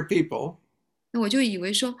peculiar people, 那我就以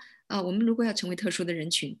为说，我们如果要成为特殊的人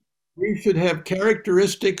群， we should have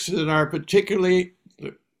characteristics that are particularly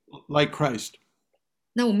like Christ.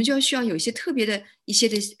 那我们就需要有一些特别的一些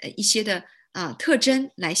的特征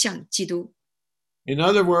来像基督。 In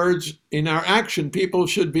other words, in our action, people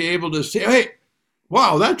should be able to say, hey,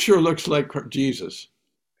 wow, that sure looks like Jesus.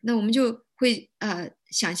 那我们就会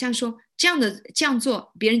想象说这样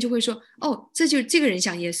做，别人就会说，哦，这个人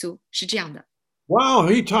像耶稣，是这样的。 Wow,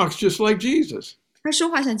 he talks just like Jesus. 他说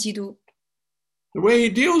话像基督， The way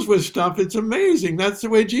he deals with stuff, it's amazing. That's the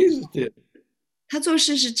way Jesus did. 他做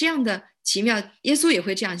事是这样的奇妙，耶稣也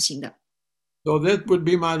会这样行的。 So that would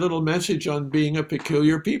be my little message on being a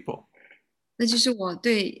peculiar people. 那就是我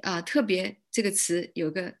对特别这个词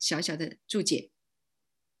有个小小的注解。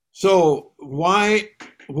 So why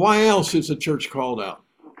else is the church called out?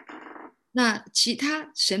 那其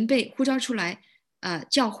他神被呼召出来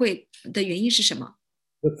教会的原因是什么？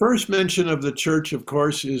 The first mention of the church, of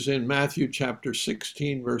course, is in Matthew chapter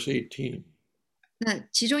 16, verse 18. 那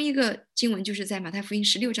其中一个经文就是在马太福音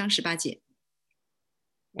16章18节。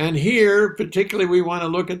And here, particularly, we want to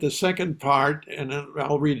look at the second part, and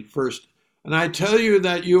I'll read it first. And I tell you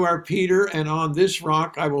that you are Peter, and on this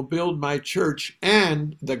rock I will build my church,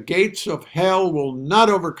 and the gates of hell will not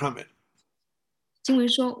overcome it. 经文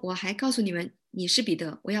说：“我还告诉你们，你是彼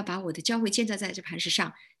得，我要把我的教会建造在这磐石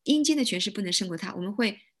上，阴间的权势不能胜过他。”我们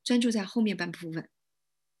会专注在后面半部分。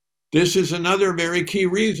 This is another very key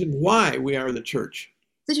reason why we are the church.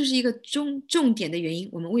 这就是一个重点的原因，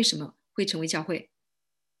我们为什么会成为教会？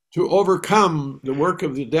 To overcome the work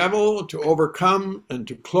of the devil, to overcome and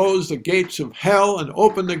to close the gates of hell and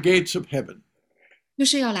open the gates of heaven. 就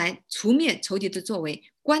是要来除灭仇敌的作为，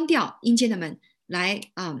关掉阴间的门，来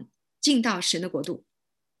进到神的国度。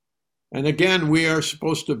 And again, we are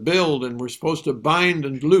supposed to build and we're supposed to bind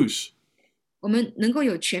and loose. 我们能够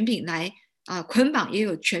有权柄来捆绑，也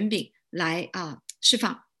有权柄来释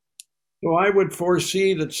放。 So I would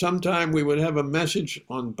foresee that sometime we would have a message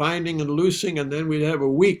on binding and loosing, and then we'd have a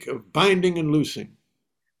week of binding and loosing.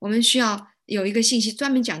 我们需要有一个信息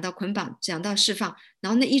专门讲到捆绑，讲到释放，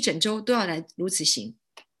然后那一整周都要来如此行。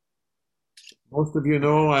 Most of you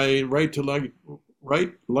know I like to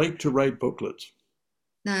write booklets,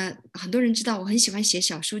 那很多人知道我很喜欢写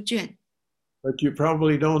小书卷， but you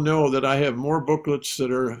probably don't know that I have more booklets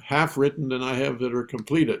that are half written than I have that are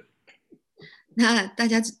completed. 那大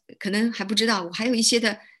家可能还不知道，我还有一些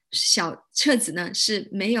的小册子呢是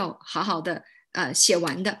没有好好的写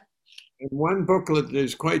完的。 And one booklet that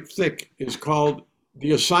is quite thick is called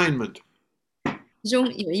The Assignment. 其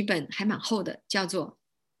中有一本还蛮厚的，叫做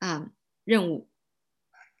任务。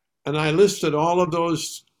 And I listed all of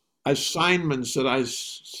those assignments that I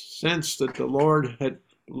sensed that the Lord had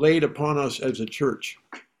laid upon us as a church.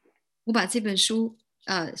 我把这本书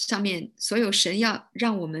上面所有神要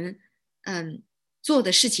让我们做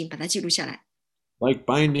的事情，把它记录下来。 Like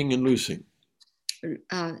binding and loosing.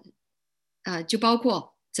 就包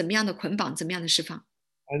括怎么样的捆绑，怎么样的释放。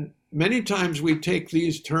 And many times we take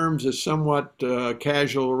these terms as somewhat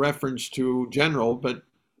casual reference to general, but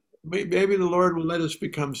maybe the Lord will let us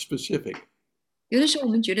become specific. 有的时候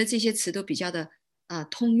我们觉得这些词都比较的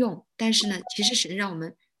通用，但是呢，其实神让我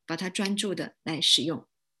们把它专注的来使用。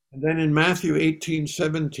 And then in Matthew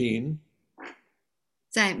 18:17,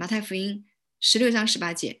 在马太福音16章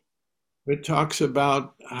18节， it talks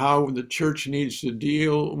about how the church needs to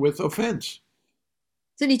deal with offense.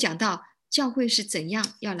 这里讲到教会是怎样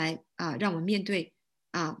要来让我们面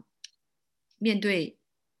对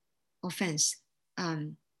offense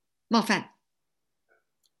冒犯。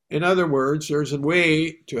 In other words, there's a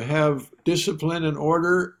way to have discipline and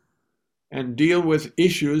order and deal with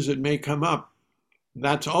issues that may come up.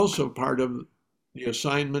 That's also part of the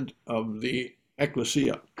assignment of the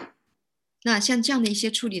ecclesia. 那像这样的一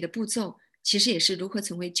些处理的步骤，其实也是如何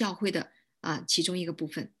成为教会的其中一个部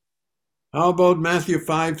分。 How about Matthew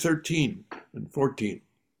 5:13 and 14?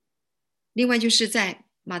 另外就是在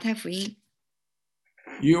马太福音，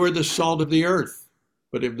 You are the salt of the earth,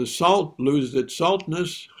 but if the salt loses its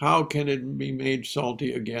saltness, how can it be made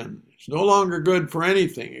salty again? It's no longer good for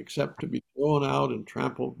anything except to be thrown out and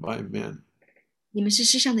trampled by men. 你们是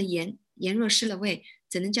世上的盐，盐若失了味，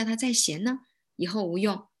怎能叫它再咸呢？以后无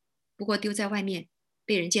用，不过丢在外面，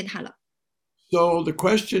被人践踏了。 So the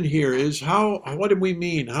question here is what do we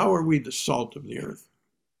mean? How are we the salt of the earth?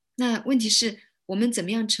 那问题是我们怎么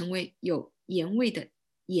样成为有盐味的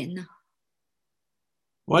盐呢？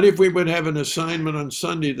 What if we would have an assignment on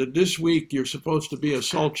Sunday that this week you're supposed to be a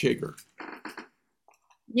salt shaker?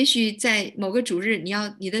 也许在某个主日，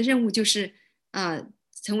你的任务就是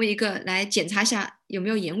成为一个来检查下有没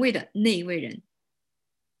有盐味的那一位人。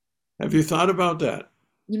 Have you thought about that?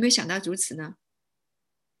 你有没有想到如此呢？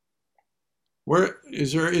 Where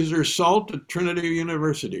is there salt at Trinity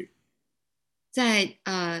University? 在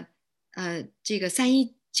这个三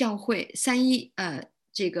一教会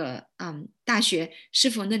大学是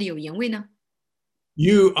否那里有盐味呢？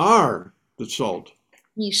 You are the salt.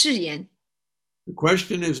 你是盐， The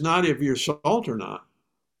question is not if you're salt or not.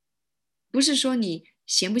 不是说你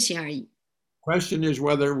咸不咸而已， The question is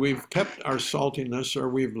whether we've kept our saltiness or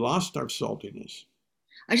we've lost our saltiness.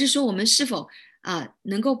 而是说我们是否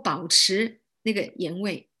能够保持那个盐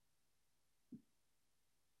味。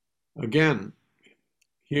 Again,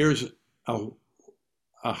 here's here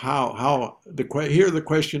the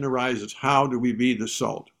question arises: how do we be the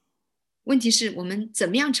salt? 问题是我们怎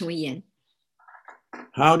么样成为盐？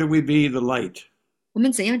 How do we be the light? 我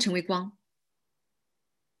们怎样成为光？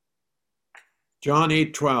 John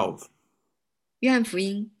 8:12. 约翰福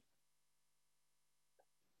音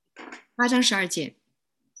8章12节。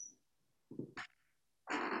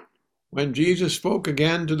When Jesus spoke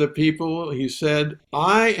again to the people, he said,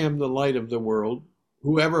 I am the light of the world.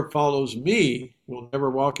 Whoever follows me will never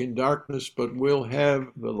walk in darkness, but will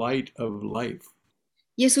have the light of life.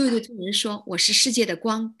 耶稣又对众人说：“我是世界的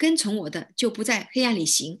光，跟从我的就不在黑暗里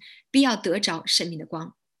行，必要得着生命的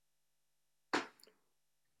光。”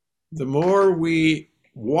 The more we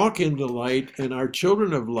walk in the light and are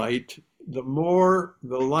children of light, the more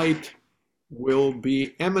the light will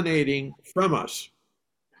be emanating from us.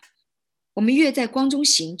 我们越在光中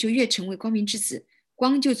行，就越成为光明之子，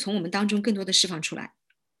光就从我们当中更多的释放出来。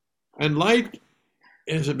And light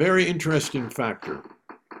is a very interesting factor.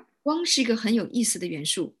 光是一个很有意思的元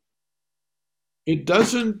素， It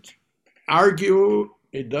doesn't argue,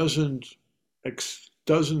 it doesn't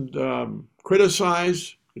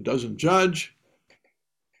criticize, it doesn't judge.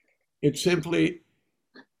 It simply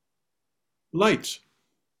lights.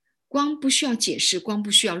 光不需要解释，光不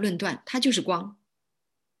需要论断，它就是光。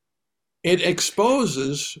It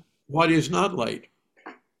exposes what is not light.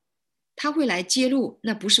 它会来揭露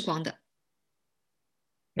那不是光的。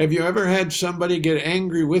 Have you ever had somebody get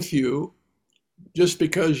angry with you just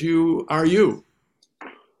because you are you?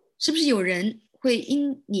 是不是有人会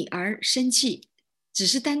因你而生气，只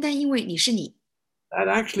是单单因为你是你？ That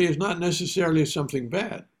actually is not necessarily something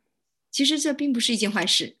bad. 其实这并不是一件坏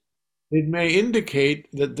事， It may indicate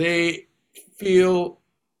that they feel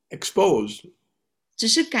exposed. 只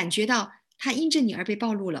是感觉到他因着你而被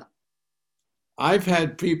暴露了。 I've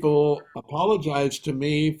had people apologize to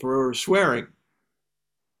me for swearing.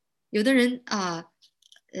 有的人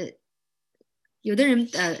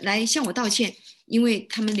来向我道歉，因为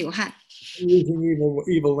他们流汗， Using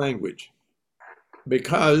evil language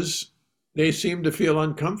because they seem to feel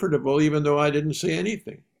uncomfortable even though I didn't say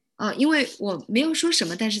anything. 因为我没有说什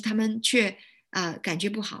么，但是他们却感觉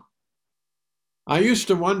不好。 I used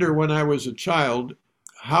to wonder when I was a child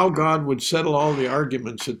how God would settle all the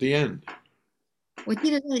arguments at the end. 我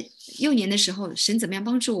记得在幼年的时候，神怎么样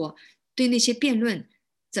帮助我对那些辩论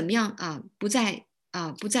怎么样不再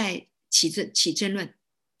起争论。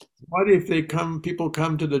 What if people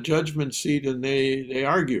come to the judgment seat and they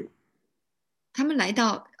argue? 他们来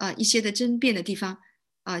到一些的争辩的地方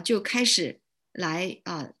就开始来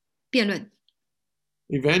辩论。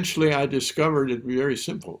 Eventually, I discovered it very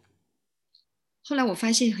simple. 后来我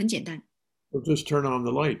发现很简单， We'll just turn on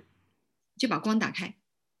the light. 就把光打开。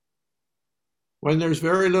 When there's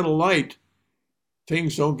very little light,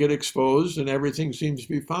 things don't get exposed and everything seems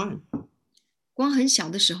to be fine. 光很小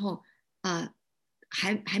的时候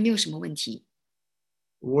还没有什么问题。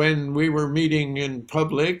 When we were meeting in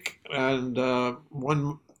public and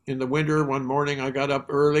in the winter, one morning I got up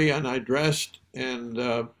early and I dressed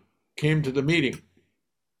and came to the meeting.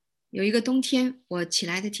 有一个冬天，我起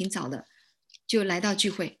来的挺早的，就来到聚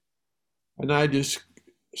会。 And I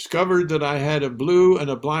discovered that I had a blue and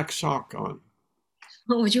a black sock on.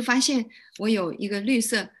 我就发现我有一个绿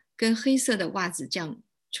色跟黑色的袜子这样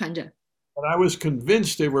穿着。 But I was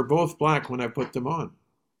convinced they were both black when I put them on.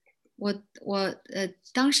 我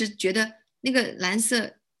当时觉得那个蓝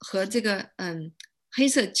色和这个黑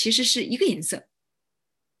色其实是一个颜色。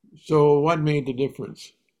 So what made the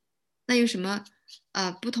difference? 那有什么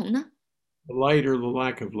不同呢？ The light or the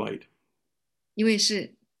lack of light? 因为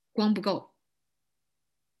是光不够。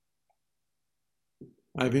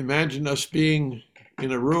 I've imagined us being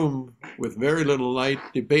in a room with very little light,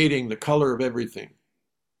 debating the color of everything.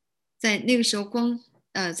 在那个时候光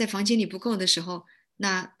在房间里不够的时候，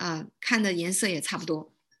那看的颜色也差不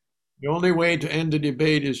多。 The only way to end the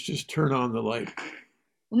debate is just turn on the light.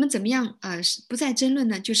 我们怎么样不再争论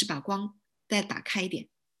呢？就是把光再打开一点。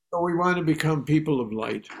 So we want to become people of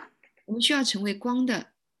light. 我们需要成为光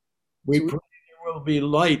的。 We pray there will be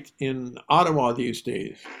light in Ottawa these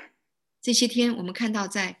days. 这些天我们看到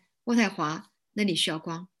在渥太华那里需要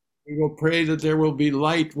光， We will pray that there will be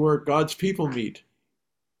light where God's people meet.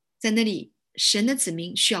 在那里神的子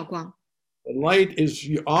民需要光。 The light is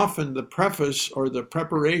often the preface or the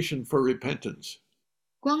preparation for repentance.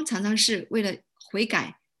 光常常是为了悔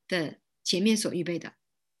改的前面所预备的。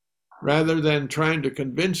 Rather than trying to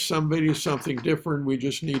convince somebody something different, we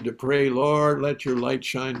just need to pray, Lord, let your light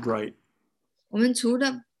shine bright. 我们除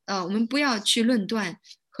了我们不要去论断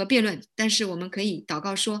和辩论，但是我们可以祷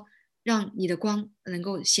告说，让你的光能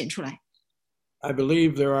够显出来。 I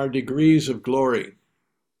believe there are degrees of glory.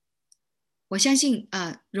 我相信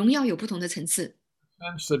荣耀有不同的层次，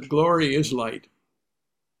 Sense that glory is light.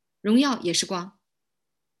 荣耀也是光，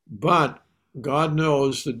 But God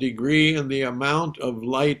knows the degree and the amount of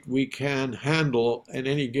light we can handle at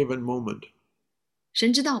any given moment.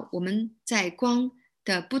 神知道我们在光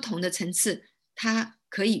的不同的层次，他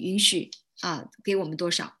可以允许给我们多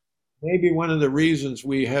少。Maybe one of the reasons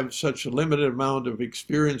we have such a limited amount of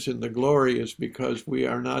experience in the glory is because we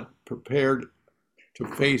are not prepared to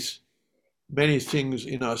face many things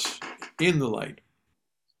in us in the light.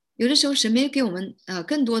 有的时候神没有给我们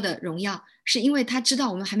更多的荣耀，是因为他知道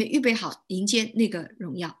我们还没预备好迎接那个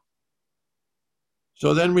荣耀。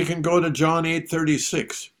So then we can go to John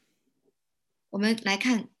 8:36. 我们来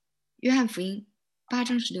看约翰福音8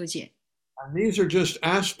章16节。And these are just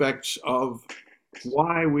aspects of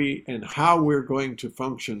why we and how we're going to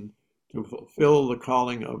function to fulfill the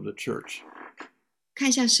calling of the church. 看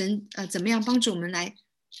一下神怎么样帮助我们来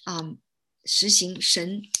实行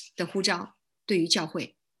神的呼召对于教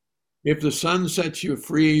会。If the Son sets you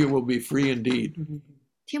free, you will be free indeed.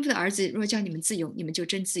 天父的儿子若叫你们自由，你们就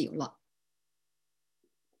真自由了。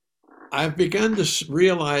I've begun to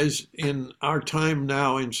realize in our time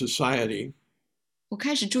now in society 我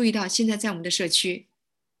开始注意到现在在我们的社区，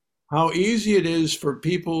 how easy it is for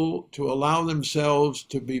people to allow themselves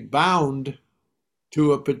to be bound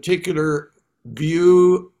to a particular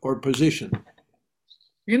view or position.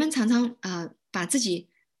 人们常常把自己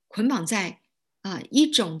捆绑在一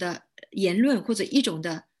种的言论或者一种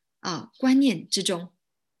的观念之中，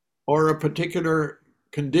 Or a particular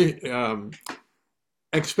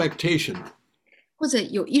expectation, 或者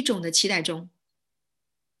有一种的期待中，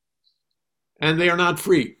 and they are not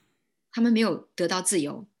free. 他们没有得到自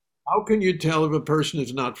由。 How can you tell if a person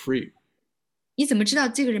is not free? 你怎么知道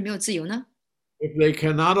这个人没有自由呢？ If they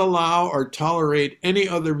cannot allow or tolerate any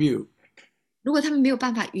other view, 如果他们没有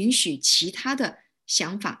办法允许其他的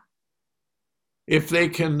想法， if they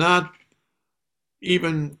cannot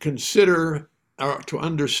even consider or to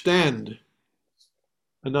understand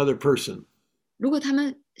another person, 如果他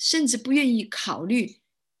们甚至不愿意考虑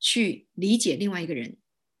去理解另外一个人，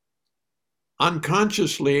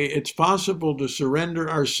 unconsciously, it's possible to surrender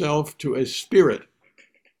ourselves to a spirit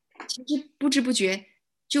其实不知不觉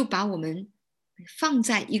就把我们放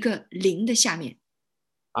在一个灵的下面。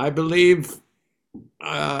 I believe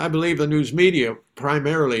the news media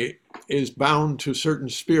primarily is bound to certain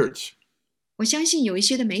spirits. 我相信有一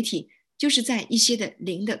些的媒体就是在一些的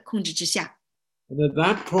灵的控制之下， And at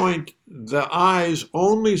that point, the eyes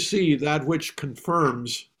only see that which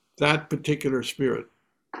confirms that particular spirit.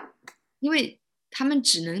 因为他们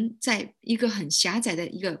只能在一个很狭窄的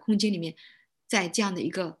一个空间里面，在这样的一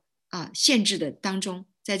个限制的当中，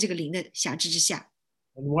在这个灵的辖制之下，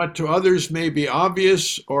 And what to others may be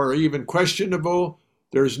obvious or even questionable,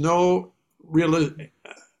 there's no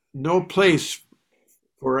place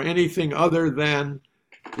for anything other than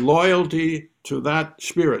loyalty to that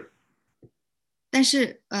spirit. 但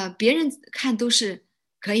是别人看都是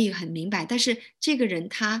可以很明白，但是这个人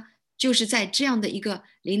他就是在这样的一个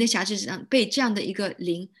灵的辖制上，被这样的一个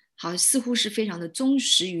灵，好似乎是非常的忠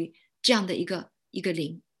实于这样的一个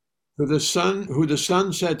灵。 Who the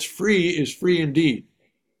Son sets free is free indeed.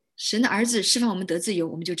 神的儿子释放我们得自由，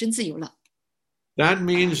我们就真自由了。 That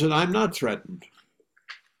means that I'm not threatened.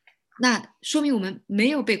 那说明我们没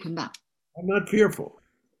有被捆绑， I'm not fearful.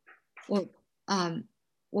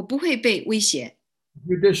 我不会被威胁。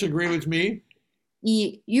 You disagree with me?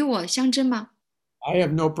 你与我相争吗？ I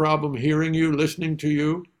have no problem hearing you, listening to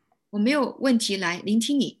you. 我没有问题来聆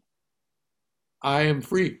听你， I am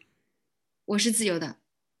free. 我是自由的。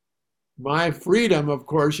 My freedom, of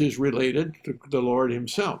course, is related to the Lord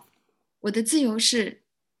Himself. 我的自由是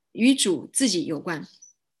与主自己有关。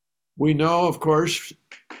 We know, of course,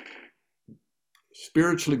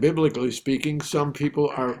 spiritually, biblically speaking, some people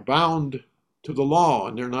are bound to the law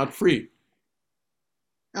and they're not free.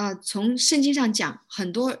 从圣经上讲，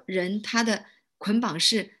很多人他的捆绑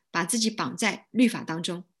是把自己绑在律法当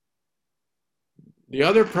中。 The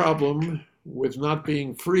other problem with not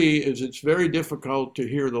being free is it's very difficult to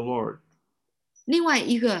hear the Lord. 另外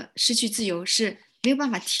一个失去自由是没有办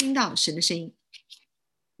法听到神的声音。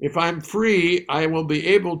 If I'm free, I will be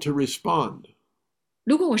able to respond.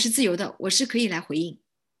 如果我是自由的，我是可以来回应。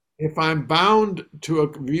 If I'm bound to a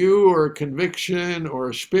view or a conviction or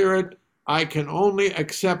a spirit, I can only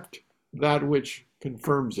accept that which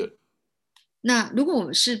confirms it. 那如果我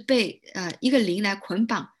们是被一个灵来捆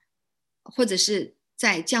绑，或者是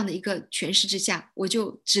在这样的一个诠释之下，我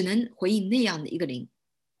就只能回应那样的一个灵。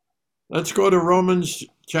 Let's go to Romans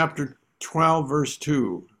chapter 12, verse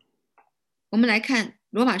 2. 我们来看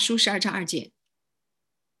罗马书12章2节。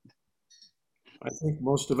 I think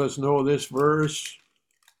most of us know this verse.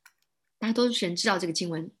 大多数人知道这个经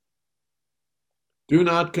文。 Do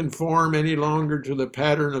not conform any longer to the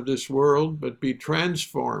pattern of this world, but be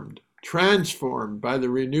transformed by the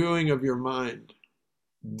renewing of your mind.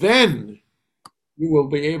 then you will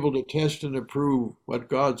be able to test and approve what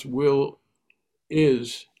God's will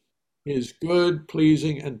is, his good,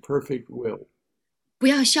 pleasing, and perfect will. 不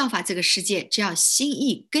要效法这个世界，只要心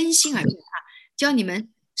意更新而变化，教你们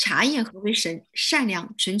查验何为神善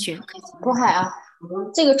良、纯全、可喜不海啊，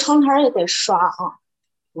这个窗台也得刷啊，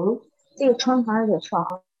这个窗台也得刷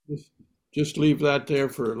啊。Just leave that there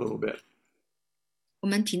for a little bit. 我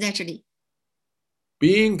们停在这里。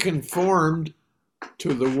Being conformed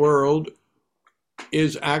to the world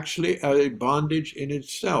is actually a bondage in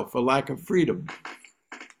itself, a lack of freedom.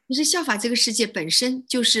 其实效法这个世界本身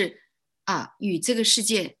就是与这个世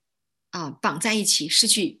界绑在一起，失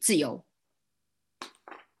去自由。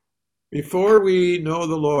Before we know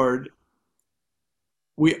the Lord,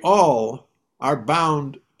 we all are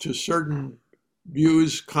bound to certain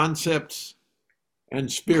views, concepts, and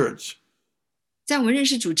spirits. 在我们认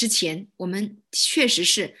识主之前，我们确实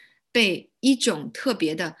是被一种特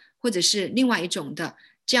别的，或者是另外一种的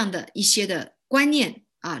这样的一些的观念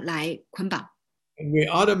来捆绑。And we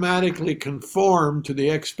automatically conform to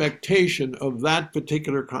the expectation of that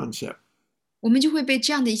particular concept. 我们就会被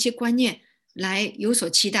这样的一些观念来有所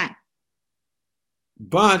期待。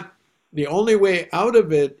But the only way out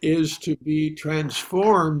of it is to be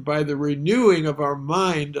transformed by the renewing of our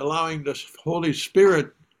mind, allowing the Holy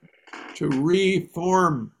Spirit to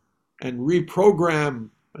reform and reprogram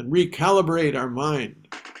and recalibrate our mind.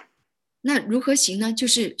 那如何行呢？就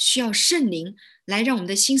是需要圣灵来让我们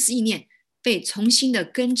的心思意念被重新的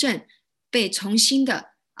更正，被重新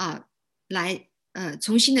的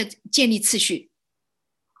重新的建立次序。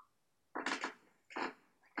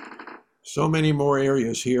So many more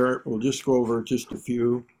areas here. We'll just go over just a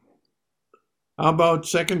few. How about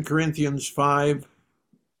 2 Corinthians 5,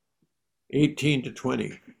 18 to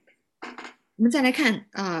 20? 我们再来看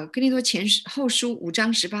哥林多前后书5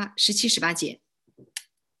章17、18节。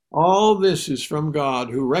All this is from God,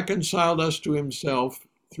 who reconciled us to himself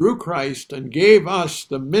through Christ and gave us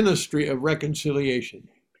the ministry of reconciliation.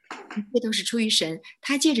 一切都是出于神，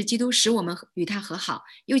他借着基督使我们与他和好，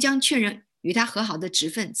又将确认与他和好的职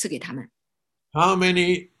分赐给他们。How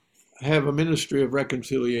many have a ministry of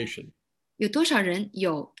reconciliation? 有多少人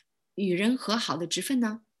有与人和好的职分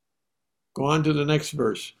呢？ Go on to the next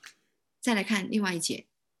verse. 再来看另外一节。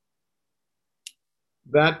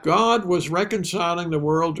That God was reconciling the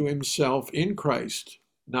world to himself in Christ,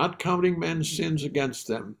 not counting men's sins against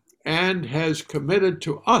them, and has committed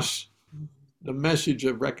to us the message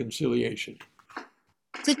of reconciliation.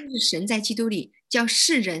 这就是神在基督里叫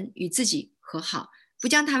世人与自己和好，不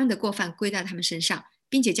将他们的过犯归到他们身上，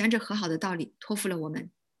并且将这和好的道理托付了我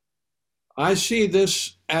们。I see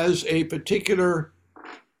this as a particular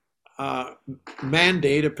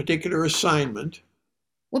mandate, a particular assignment.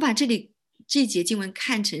 我把这节经文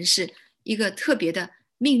看成是一个特别的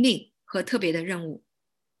命令和特别的任务。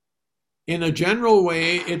In a general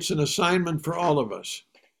way, it's an assignment for all of us.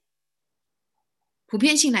 普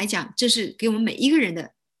遍性来讲，这是给我们每一个人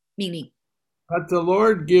的命令。But the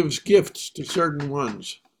Lord gives gifts to certain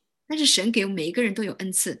ones. 但是神给我们每一个人都有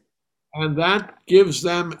恩赐， And that gives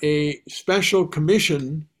them a special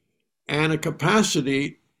commission and a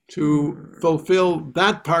capacity to fulfill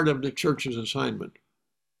that part of the church's assignment.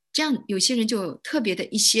 这样有些人就有特别的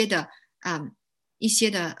一些的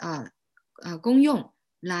功用，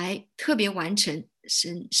来特别完成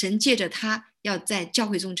神借着他要在教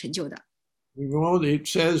会中成就的。You know, it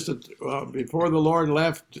says that before the Lord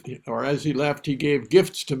left, or as he left, he gave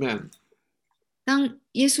gifts to men. 当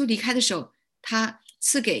耶稣离开的时候，他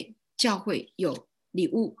赐给教会有礼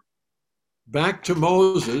物。Back to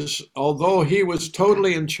Moses, although he was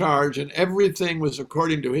totally in charge and everything was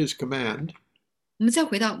according to his command, 我们再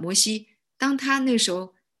回到摩西，当他那个时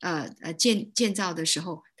候建造的时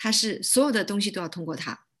候，他是所有的东西都要通过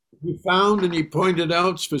他。he found and he pointed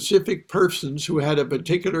out specific persons who had a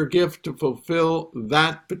particular gift to fulfill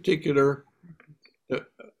that particular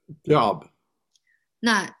job.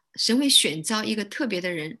 那神会选召一个特别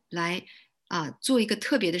的人来做一个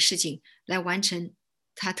特别的事情，来完成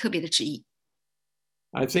他特别的旨意。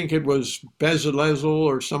I think it was Bezalel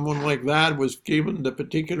or someone like that was given the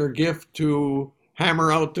particular gift to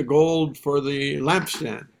hammer out the gold for the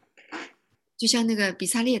lampstand. 就像那个比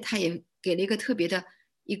撒列，他也给了一个特别的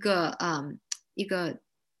一个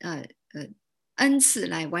恩赐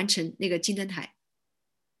来完成那个金灯台。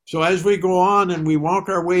So as we go on and we walk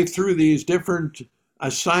our way through these different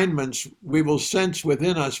assignments, we will sense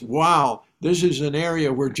within us, wow, this is an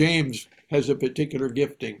area where James has a particular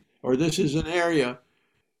gifting, or this is an area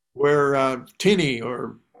where Tinny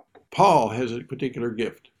or Paul has a particular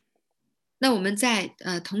gift. 那我们在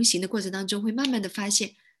同行的过程当中，会慢慢的发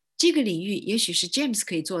现，这个领域也许是 James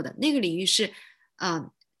可以做的，那个领域是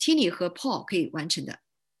Tini 和 Paul 可以完成的。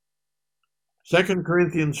2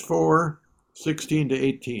 Corinthians 4:16 to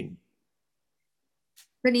 18.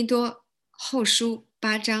 哥林多后书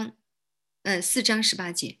4章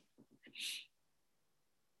18节。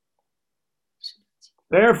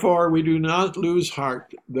Therefore, we do not lose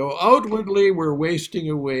heart. Though outwardly we're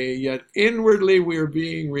wasting away, yet inwardly we are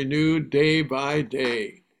being renewed day by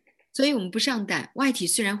day. 所以我们不上胆，外体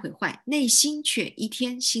虽然毁坏，内心却一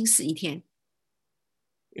天新似一天。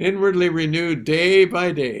Inwardly renewed day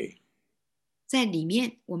by day. 在里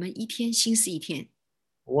面，我们一天新似一天。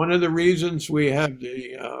One of the reasons we have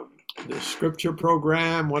the scripture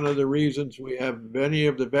program, one of the reasons we have many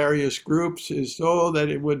of the various groups is so that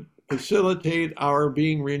it would facilitate our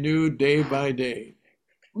being renewed day by day.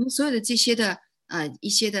 我们所有的这些的一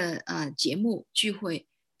些的节目聚会，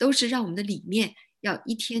都是让我们的里面要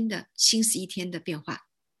一天的新似一天的变化。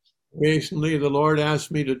Recently, the Lord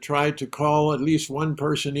asked me to try to call at least one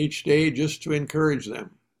person each day just to encourage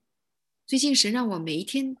them. 最近神让我每一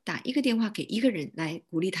天打一个电话给一个人来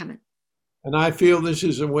鼓励他们。And I feel this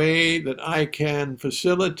is a way that I can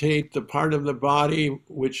facilitate the part of the body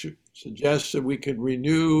which suggests that we could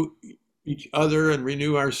renew each other and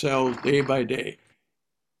renew ourselves day by day.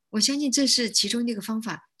 我相信这是其中的一个方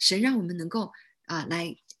法，神让我们能够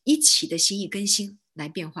来一起的心意更新来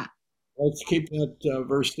变化。Let's keep that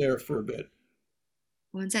verse there for a bit.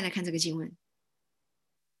 我们再来看这个经文。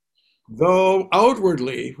Though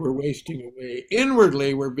outwardly we're wasting away,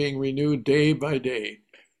 inwardly we're being renewed day by day.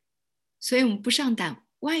 所以我们不上胆，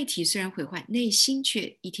外体虽然毁坏，内心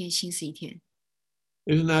却一天新似一天。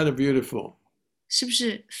Isn't that a beautiful? 是不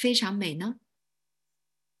是非常美呢？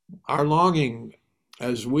 Our longing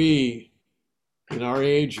as we, in our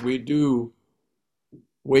age, we do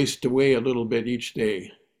waste away a little bit each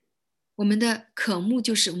day. 我们的渴慕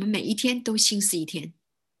就是我们每一天都新似一天。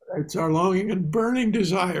It's our longing and burning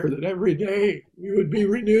desire that every day we would be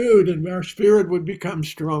renewed and our spirit would become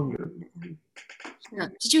stronger.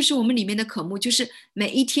 这就是我们里面的渴慕，就是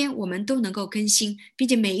每一天我们都能够更新，并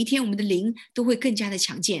且每一天我们的灵都会更加的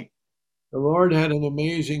强健。The Lord had an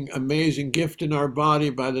amazing gift in our body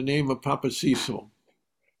by the name of Papa Cecil.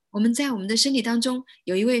 我们在我们的身体当中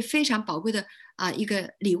有一位非常宝贵的一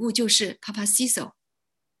个礼物，就是 Papa Cecil。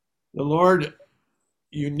 The Lord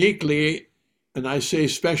uniquely, and I say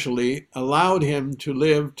specially, allowed him to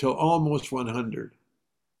live till almost 100.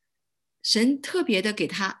 神特别的给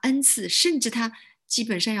他恩赐，甚至他基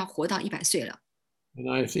本上要活到100岁了。 And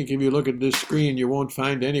I think if you look at this screen, you won't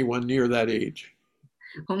find anyone near that age.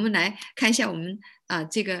 我们来看一下我们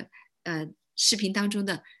这个视频当中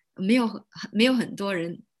的，没有很多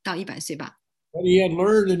人到100岁吧。 But he had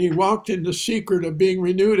learned and he walked in the secret of being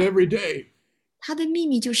renewed every day. 他的秘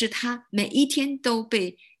密就是他每一天都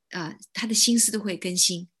被他的心思都会更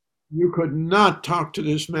新。 You could not talk to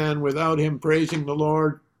this man without him praising the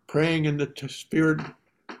Lord, praying in the Spirit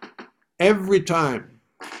every time.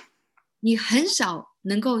 你很少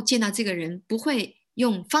能够见到这个人不会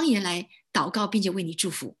用方言来祷告，并且为你祝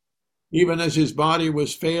福。 Even as his body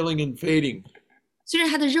was failing and fading, 虽然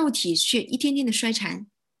他的肉体却一天天的衰残，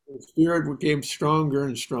 the Spirit became stronger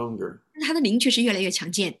and stronger. 但他的灵却是越来越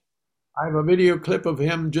强健。 I have a video clip of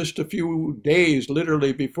him just a few days,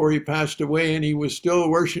 literally, before he passed away, and he was still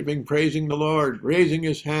worshiping, praising the Lord, raising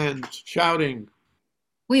his hands, shouting.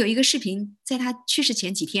 我有一个视频，在他去世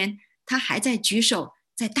前几天，他还在举手，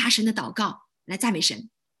在大声的祷告，来赞美神。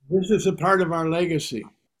 This is a part of our legacy.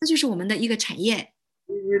 这就是我们的一个产业，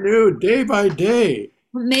 Being renewed day by day.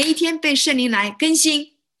 我们每一天被圣灵来更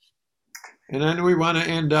新。 And then we want to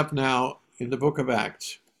end up now in the book of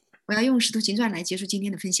Acts. 我要用《使徒行传》来结束今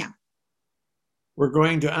天的分享。 We're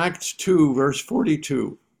going to Acts 2, verse 42.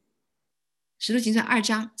 《使徒行传》2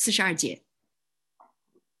章42节，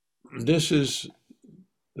 This is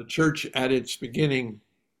the church at its beginning.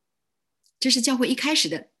 这是教会一开始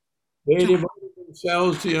的。 They devoted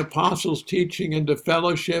themselves to the apostles' teaching and to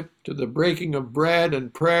fellowship, to the breaking of bread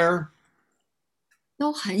and prayer.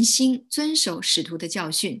 都恒心遵守使徒的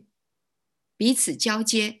教训，彼此交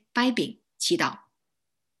接、掰饼、祈祷。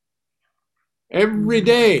 Every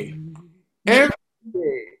day,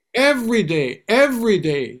 every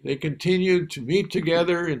day, they continued to meet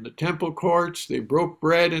together in the temple courts. They broke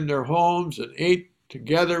bread in their homes and ate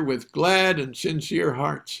together with glad and sincere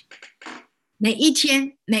hearts. 每一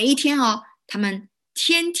天哦，他们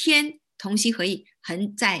天天同心合意，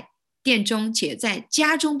恒在殿中且在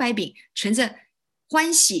家中掰饼，存着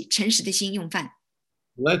欢喜诚实的心用饭。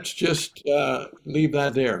 Let's just leave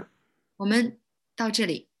that there. 我们到这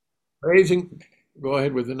里， Praising, go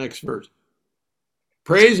ahead with the next verse.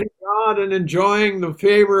 praising God and enjoying the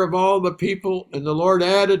favor of all the people, and the Lord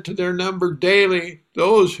added to their number daily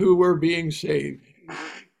those who were being saved.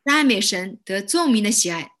 赞美神，得众民的喜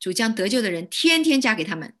爱，主将得救的人天天加给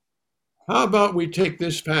他们。 How about we take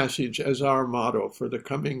this passage as our motto for the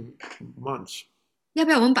coming months? 要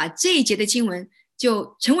不要我们把这一节的经文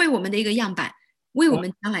就成为我们的一个样板，为我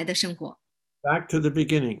们将来的生活？ Back to the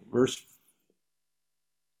beginning, verse.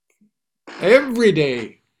 Every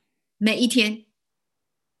day 每一天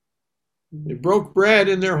they broke bread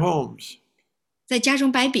in their homes. 在家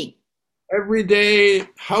中摆饼， Every day,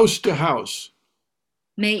 house to house.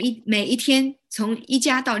 每一天从一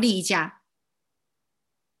家到另一家。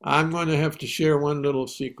 I'm going to have to share one little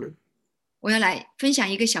secret. 我要来分享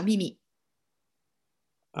一个小秘密。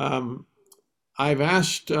 I've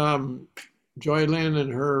asked Joy Lynn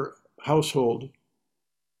and her household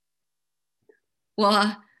我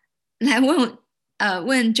来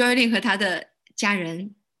问 Joylin 和他的家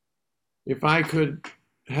人， if I could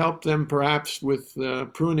help them perhaps with the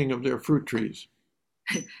pruning of their fruit trees.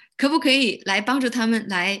 可不可以来帮助他们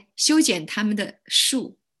来修剪他们的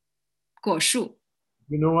果树？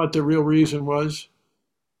 You know what the real reason was?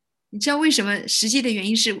 你知道为什么？实际的原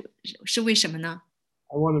因是为什么呢？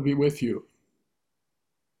 I want to be with you.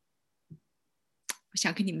 我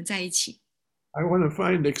想跟你们在一起， I want to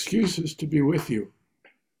find excuses to be with you.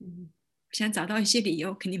 我想找到一些理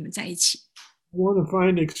由跟你们在一起， I want to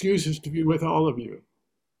find excuses to be with all of you.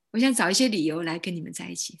 我想找一些理由来跟你们在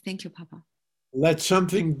一起。Thank you， 爸爸。 Let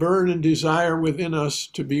something burn and desire within us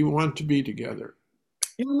to want to be together.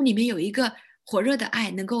 让我们里面有一个火热的爱，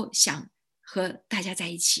能够想和大家在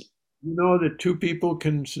一起。 You know that 2 people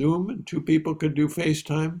can Zoom and 2 people can do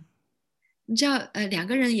FaceTime? 你知道，2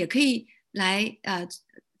个人也可以来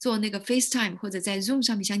做那个 FaceTime 或者在 Zoom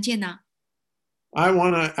上面相见呢。 I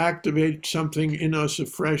want to activate something in us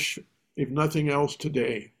afresh, if nothing else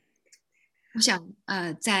today. 我想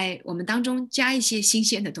在我们当中加一些新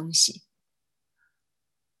鲜的东西。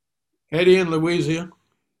 Eddie and Louisa,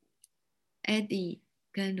 Eddie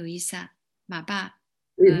跟 Louisa 马爸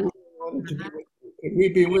we wanted to be with you. Can we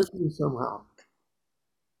be with you somehow?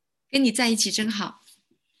 跟你在一起真好。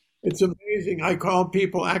 It's amazing. I call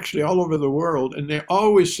people actually all over the world, and they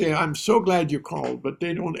always say, I'm so glad you called, but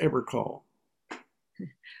they don't ever call.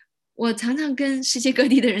 我常常跟世界各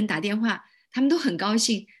地的人打电话，他们都很高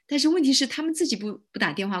兴，但是问题是他们自己不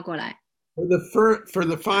打电话过来。 For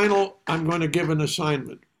the final, I'm going to give an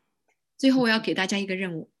assignment. 最后我要给大家一个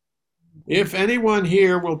任务， If anyone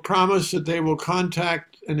here will promise that they will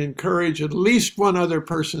contact and encourage at least one other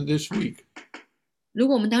person this week, 如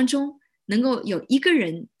果我们当中能够有一个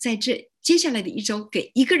人在这接下来的一周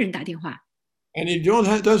给一个人打电话， and it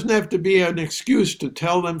doesn't have to be an excuse to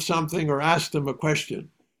tell them something or ask them a question.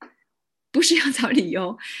 不是要找理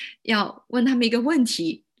由，要问他们一个问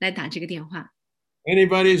题来打这个电话。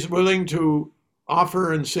 Anybody's willing to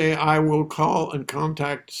offer and say, I will call and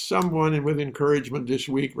contact someone with encouragement this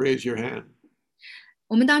week, raise your hand.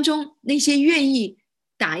 我们当中那些愿意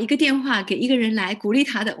打一个电话给一个人来鼓励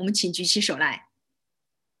他的，我们请举起手来。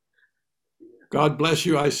 God bless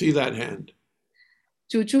you. I see that hand.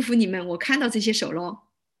 主祝福你们，我看到这些手咯。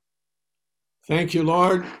 Thank you,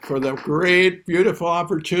 Lord, for the great, beautiful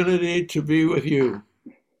opportunity to be with you.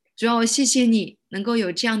 主要我谢谢你能够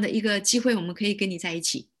有这样的一个机会，我们可以跟你在一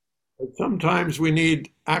起。 But sometimes we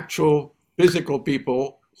need actual physical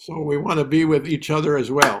people, so we want to be with each other as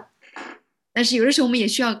well. 但是有的时候我们也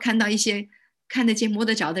需要看到一些看得见摸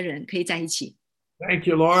得着的人可以在一起。 Thank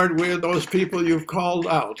you, Lord. We're those people you've called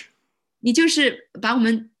out. 你就是把我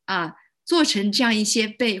们做成这样一些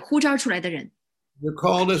被呼召出来的人， You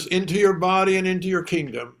called us into your body and into your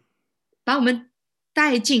kingdom. 把我们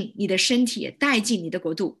带进你的身体，带进你的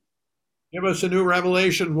国度， Give us a new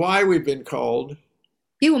revelation why we've been called.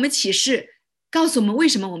 给我们启示，告诉我们为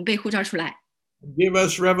什么我们被呼召出来， Give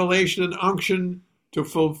us revelation and unction to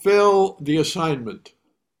fulfill the assignment.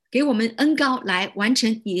 给我们恩膏来完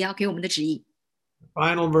成你要给我们的旨意。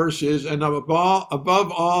 Final verse is, and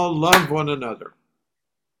above all, love one another.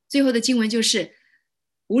 最后的经文就是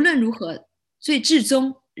无论如何，最至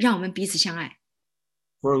终让我们彼此相爱，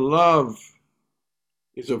 For love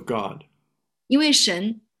is of God. 因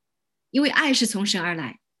为爱是从神而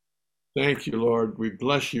来。 Thank you, Lord. We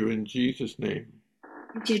bless you in Jesus' name.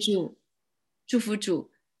 借助祝福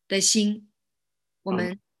主的心，我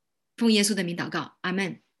们奉耶稣的名祷告，阿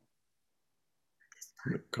门。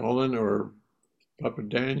 Colin or Papa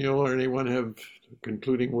Daniel or anyone have a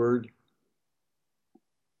concluding word?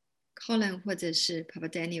 Colin 或者是 Papa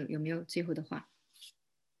Daniel 有没有最后的话？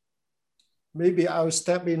 Maybe I'll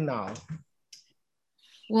step in now.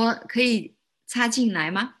 我可以插进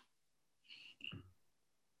来吗？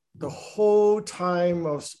 the whole time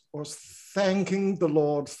was thanking the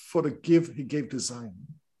Lord for the gift he gave to Zion.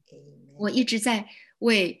 我一直在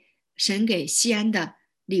为神给西安的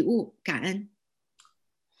礼物感恩。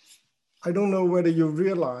I don't know whether you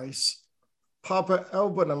realize Papa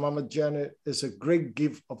Albert and Mama Janet is a great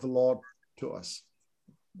gift of the Lord to us.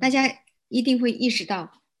 大家一定会意识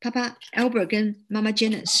到 Papa Albert 跟妈妈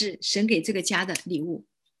Janet 是神给这个家的礼物。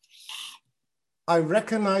I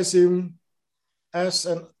recognize him as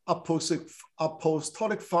an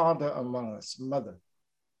apostolic father among us, mother.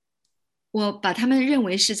 我把他们认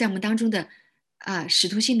为是在我们当中的使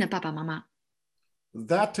徒性的爸爸妈妈。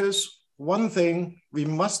That is one thing we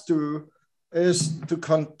must do, is to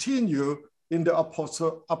continue in the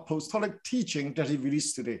apostolic teaching that he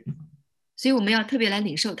released today. 所以我们要特别来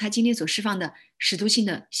领受他今天所释放的使徒性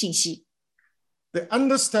的信息。The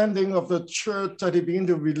understanding of the church that he began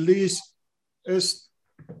to release is,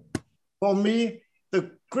 for me,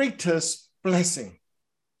 the greatest blessing.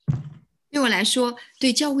 对我来说，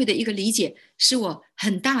对教会的一个理解是我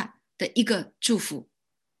很大的一个祝福。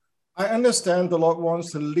I understand the Lord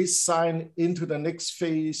wants to lead Zion into the next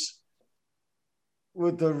phase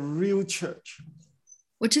with the real church.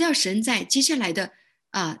 我知道神在接下来的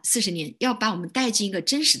40年要把我们带进一个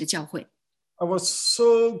真实的教会。I was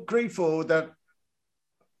so grateful that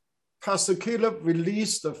Pastor Caleb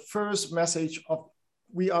released the first message of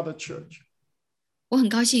We Are the Church. 我很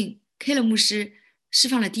高兴 Caleb 牧师释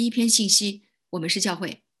放了第一篇信息，我们是教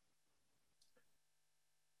会。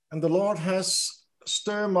And the Lord has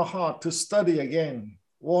stirred my heart to study again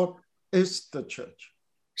what is the church.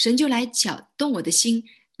 神就来搅动我的心，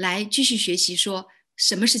来继续学习说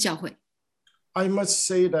什么是教会。I must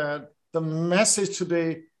say that the message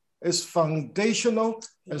today is foundational,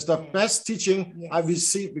 is the best teaching I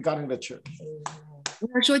received regarding the church. 我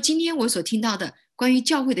要说，今天我所听到的关于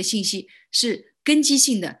教会的信息是根基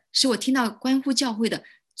性的，是我听到关乎教会的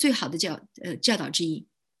最好的教导之一。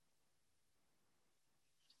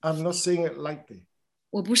I'm not saying it lightly.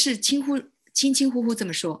 我不是轻呼呼这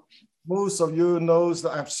么说。Most of you knows that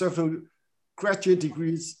I have several graduate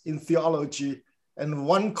degrees in theology, and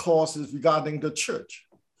one course is regarding the church.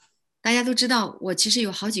 大家都知道，我其实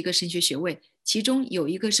有好几个神学学位，其中有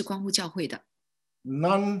一个是关乎教会的。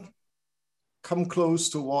None come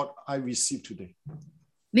close to what I received today.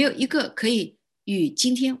 没有一个可以与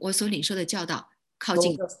今天我所领受的教导靠 So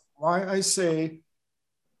近。 that's why I say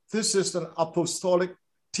this is an apostolic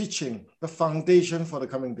teaching, the foundation for the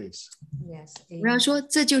coming days. Yes. 我要说，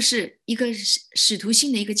这就是一个使徒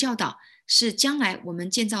性的一个教导，是将来我们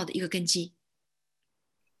建造的一个根基。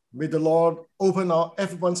May the Lord open our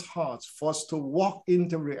everyone's hearts for us to walk in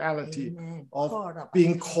the reality Amen. of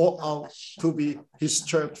being called out to be his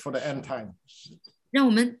church for the end time. 让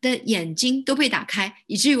我们的眼睛都被打开，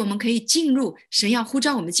以至于我们可以进入神要呼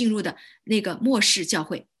召我们进入的那个末世教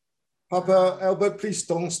会。Papa Albert, please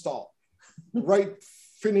don't stop.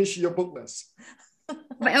 Finish your booklets.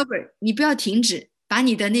 Albert， 你不要停止，把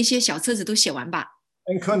你的那些小册子都写完吧，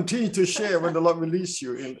 And continue to share when the Lord release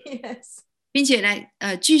you in. Yes. 并且来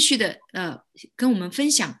继续的跟我们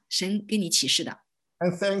分享神给你启示的。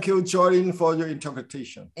And thank you, Jordan, for your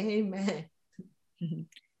interpretation. Amen.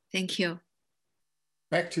 Thank you.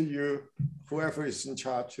 Back to you, whoever is in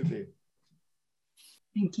charge today.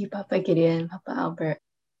 Thank you, Papa Gideon, Papa Albert.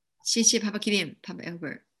 谢谢 Papa Gideon, Papa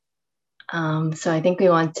Albert. So I think we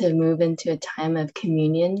want to move into a time of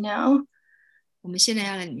communion now. 我们现在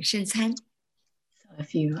要来领圣餐。 So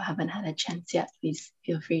if you haven't had a chance yet, please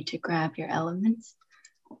feel free to grab your elements.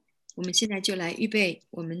 我们现在就来预备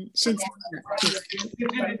我们圣餐的。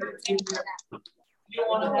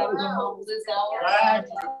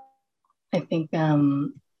 I think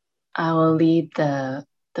I will lead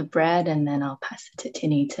the bread and then I'll pass it to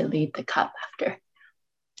Tinny to lead the cup after.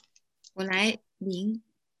 我来领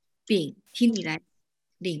饼，听你来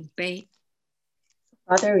领杯。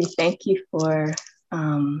 Father, we thank you for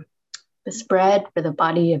this bread, for the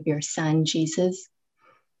body of your son, Jesus.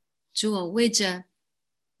 主，我为着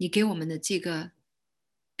你给我们的这个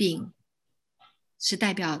饼，是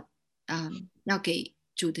代表要给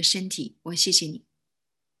主的身体，我谢谢你。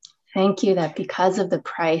 Thank you that because of the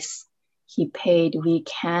price he paid, we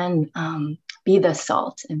can be the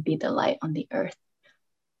salt and be the light on the earth.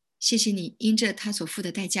 谢谢你，因着他所付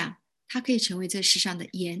的代价，他可以成为这世上的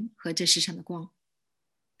盐和这世上的光。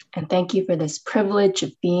 And thank you for this privilege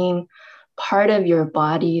of being part of your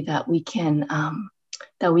body, that we can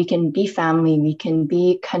be family, we can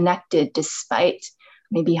be connected despite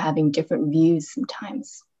maybe having different views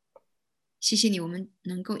sometimes. 谢谢你，我们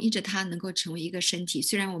能够因着他能够成为一个身体，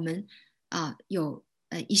虽然我们有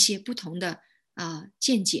一些不同的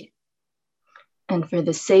见解。And for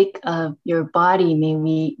the sake of your body, may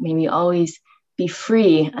we always be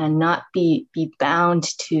free and not be bound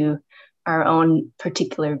to our own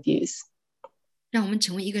particular views. 让我们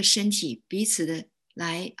成为一个身体，彼此的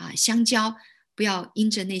来相交，不要因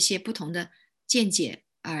着那些不同的见解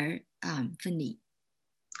而分离。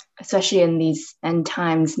Especially in these end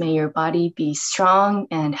times, may your body be strong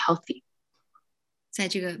and healthy. 在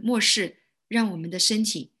这个末世，让我们的身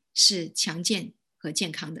体是强健和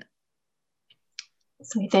健康的。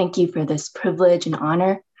So we thank you for this privilege and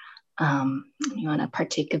honor. We want to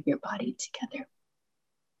partake of your body together.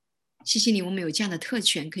 谢谢你，我们有这样的特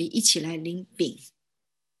权，可以一起来领饼。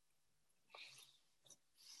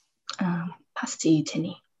Pass to you,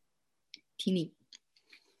 Tinny. 听你。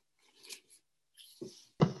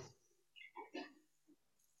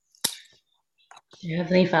Dear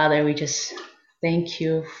Heavenly Father, we just thank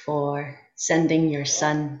you for sending your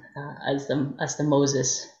son as the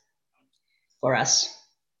Moses for us.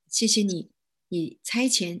 谢谢你，你差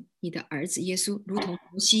遣你的儿子耶稣，如同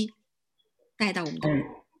摩西带到我们的。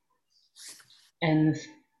And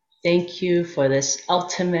thank you for this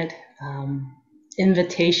ultimate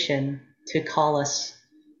invitation to call us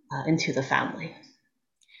into the family.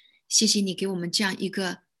 谢谢你给我们这样一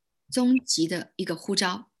个终极的一个呼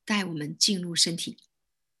召，带我们进入身体。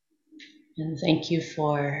And thank you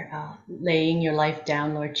for laying your life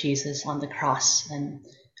down, Lord Jesus, on the cross and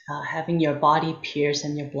having your body pierced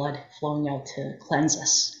and your blood flowing out to cleanse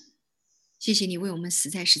us. 谢谢你为我们死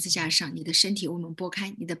在十字架上，你的身体为我们剥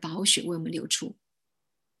开，你的宝血为我们流出。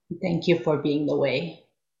Thank you for being the way.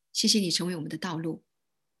 谢谢你成为我们的道路。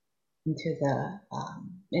Into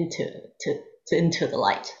the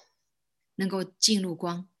light. 能够进入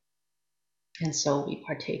光。And so we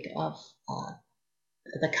partake of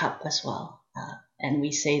the cup as well. And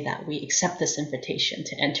we say that we accept this invitation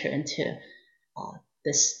to enter into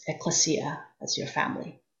this ecclesia as your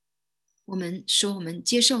family. 我们说，我们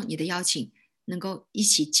接受你的邀请，能够一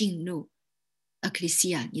起进入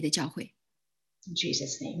ecclesia 你的教会。In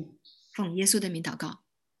Jesus' name. 奉耶稣的名祷告。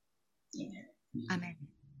Amen. Amen.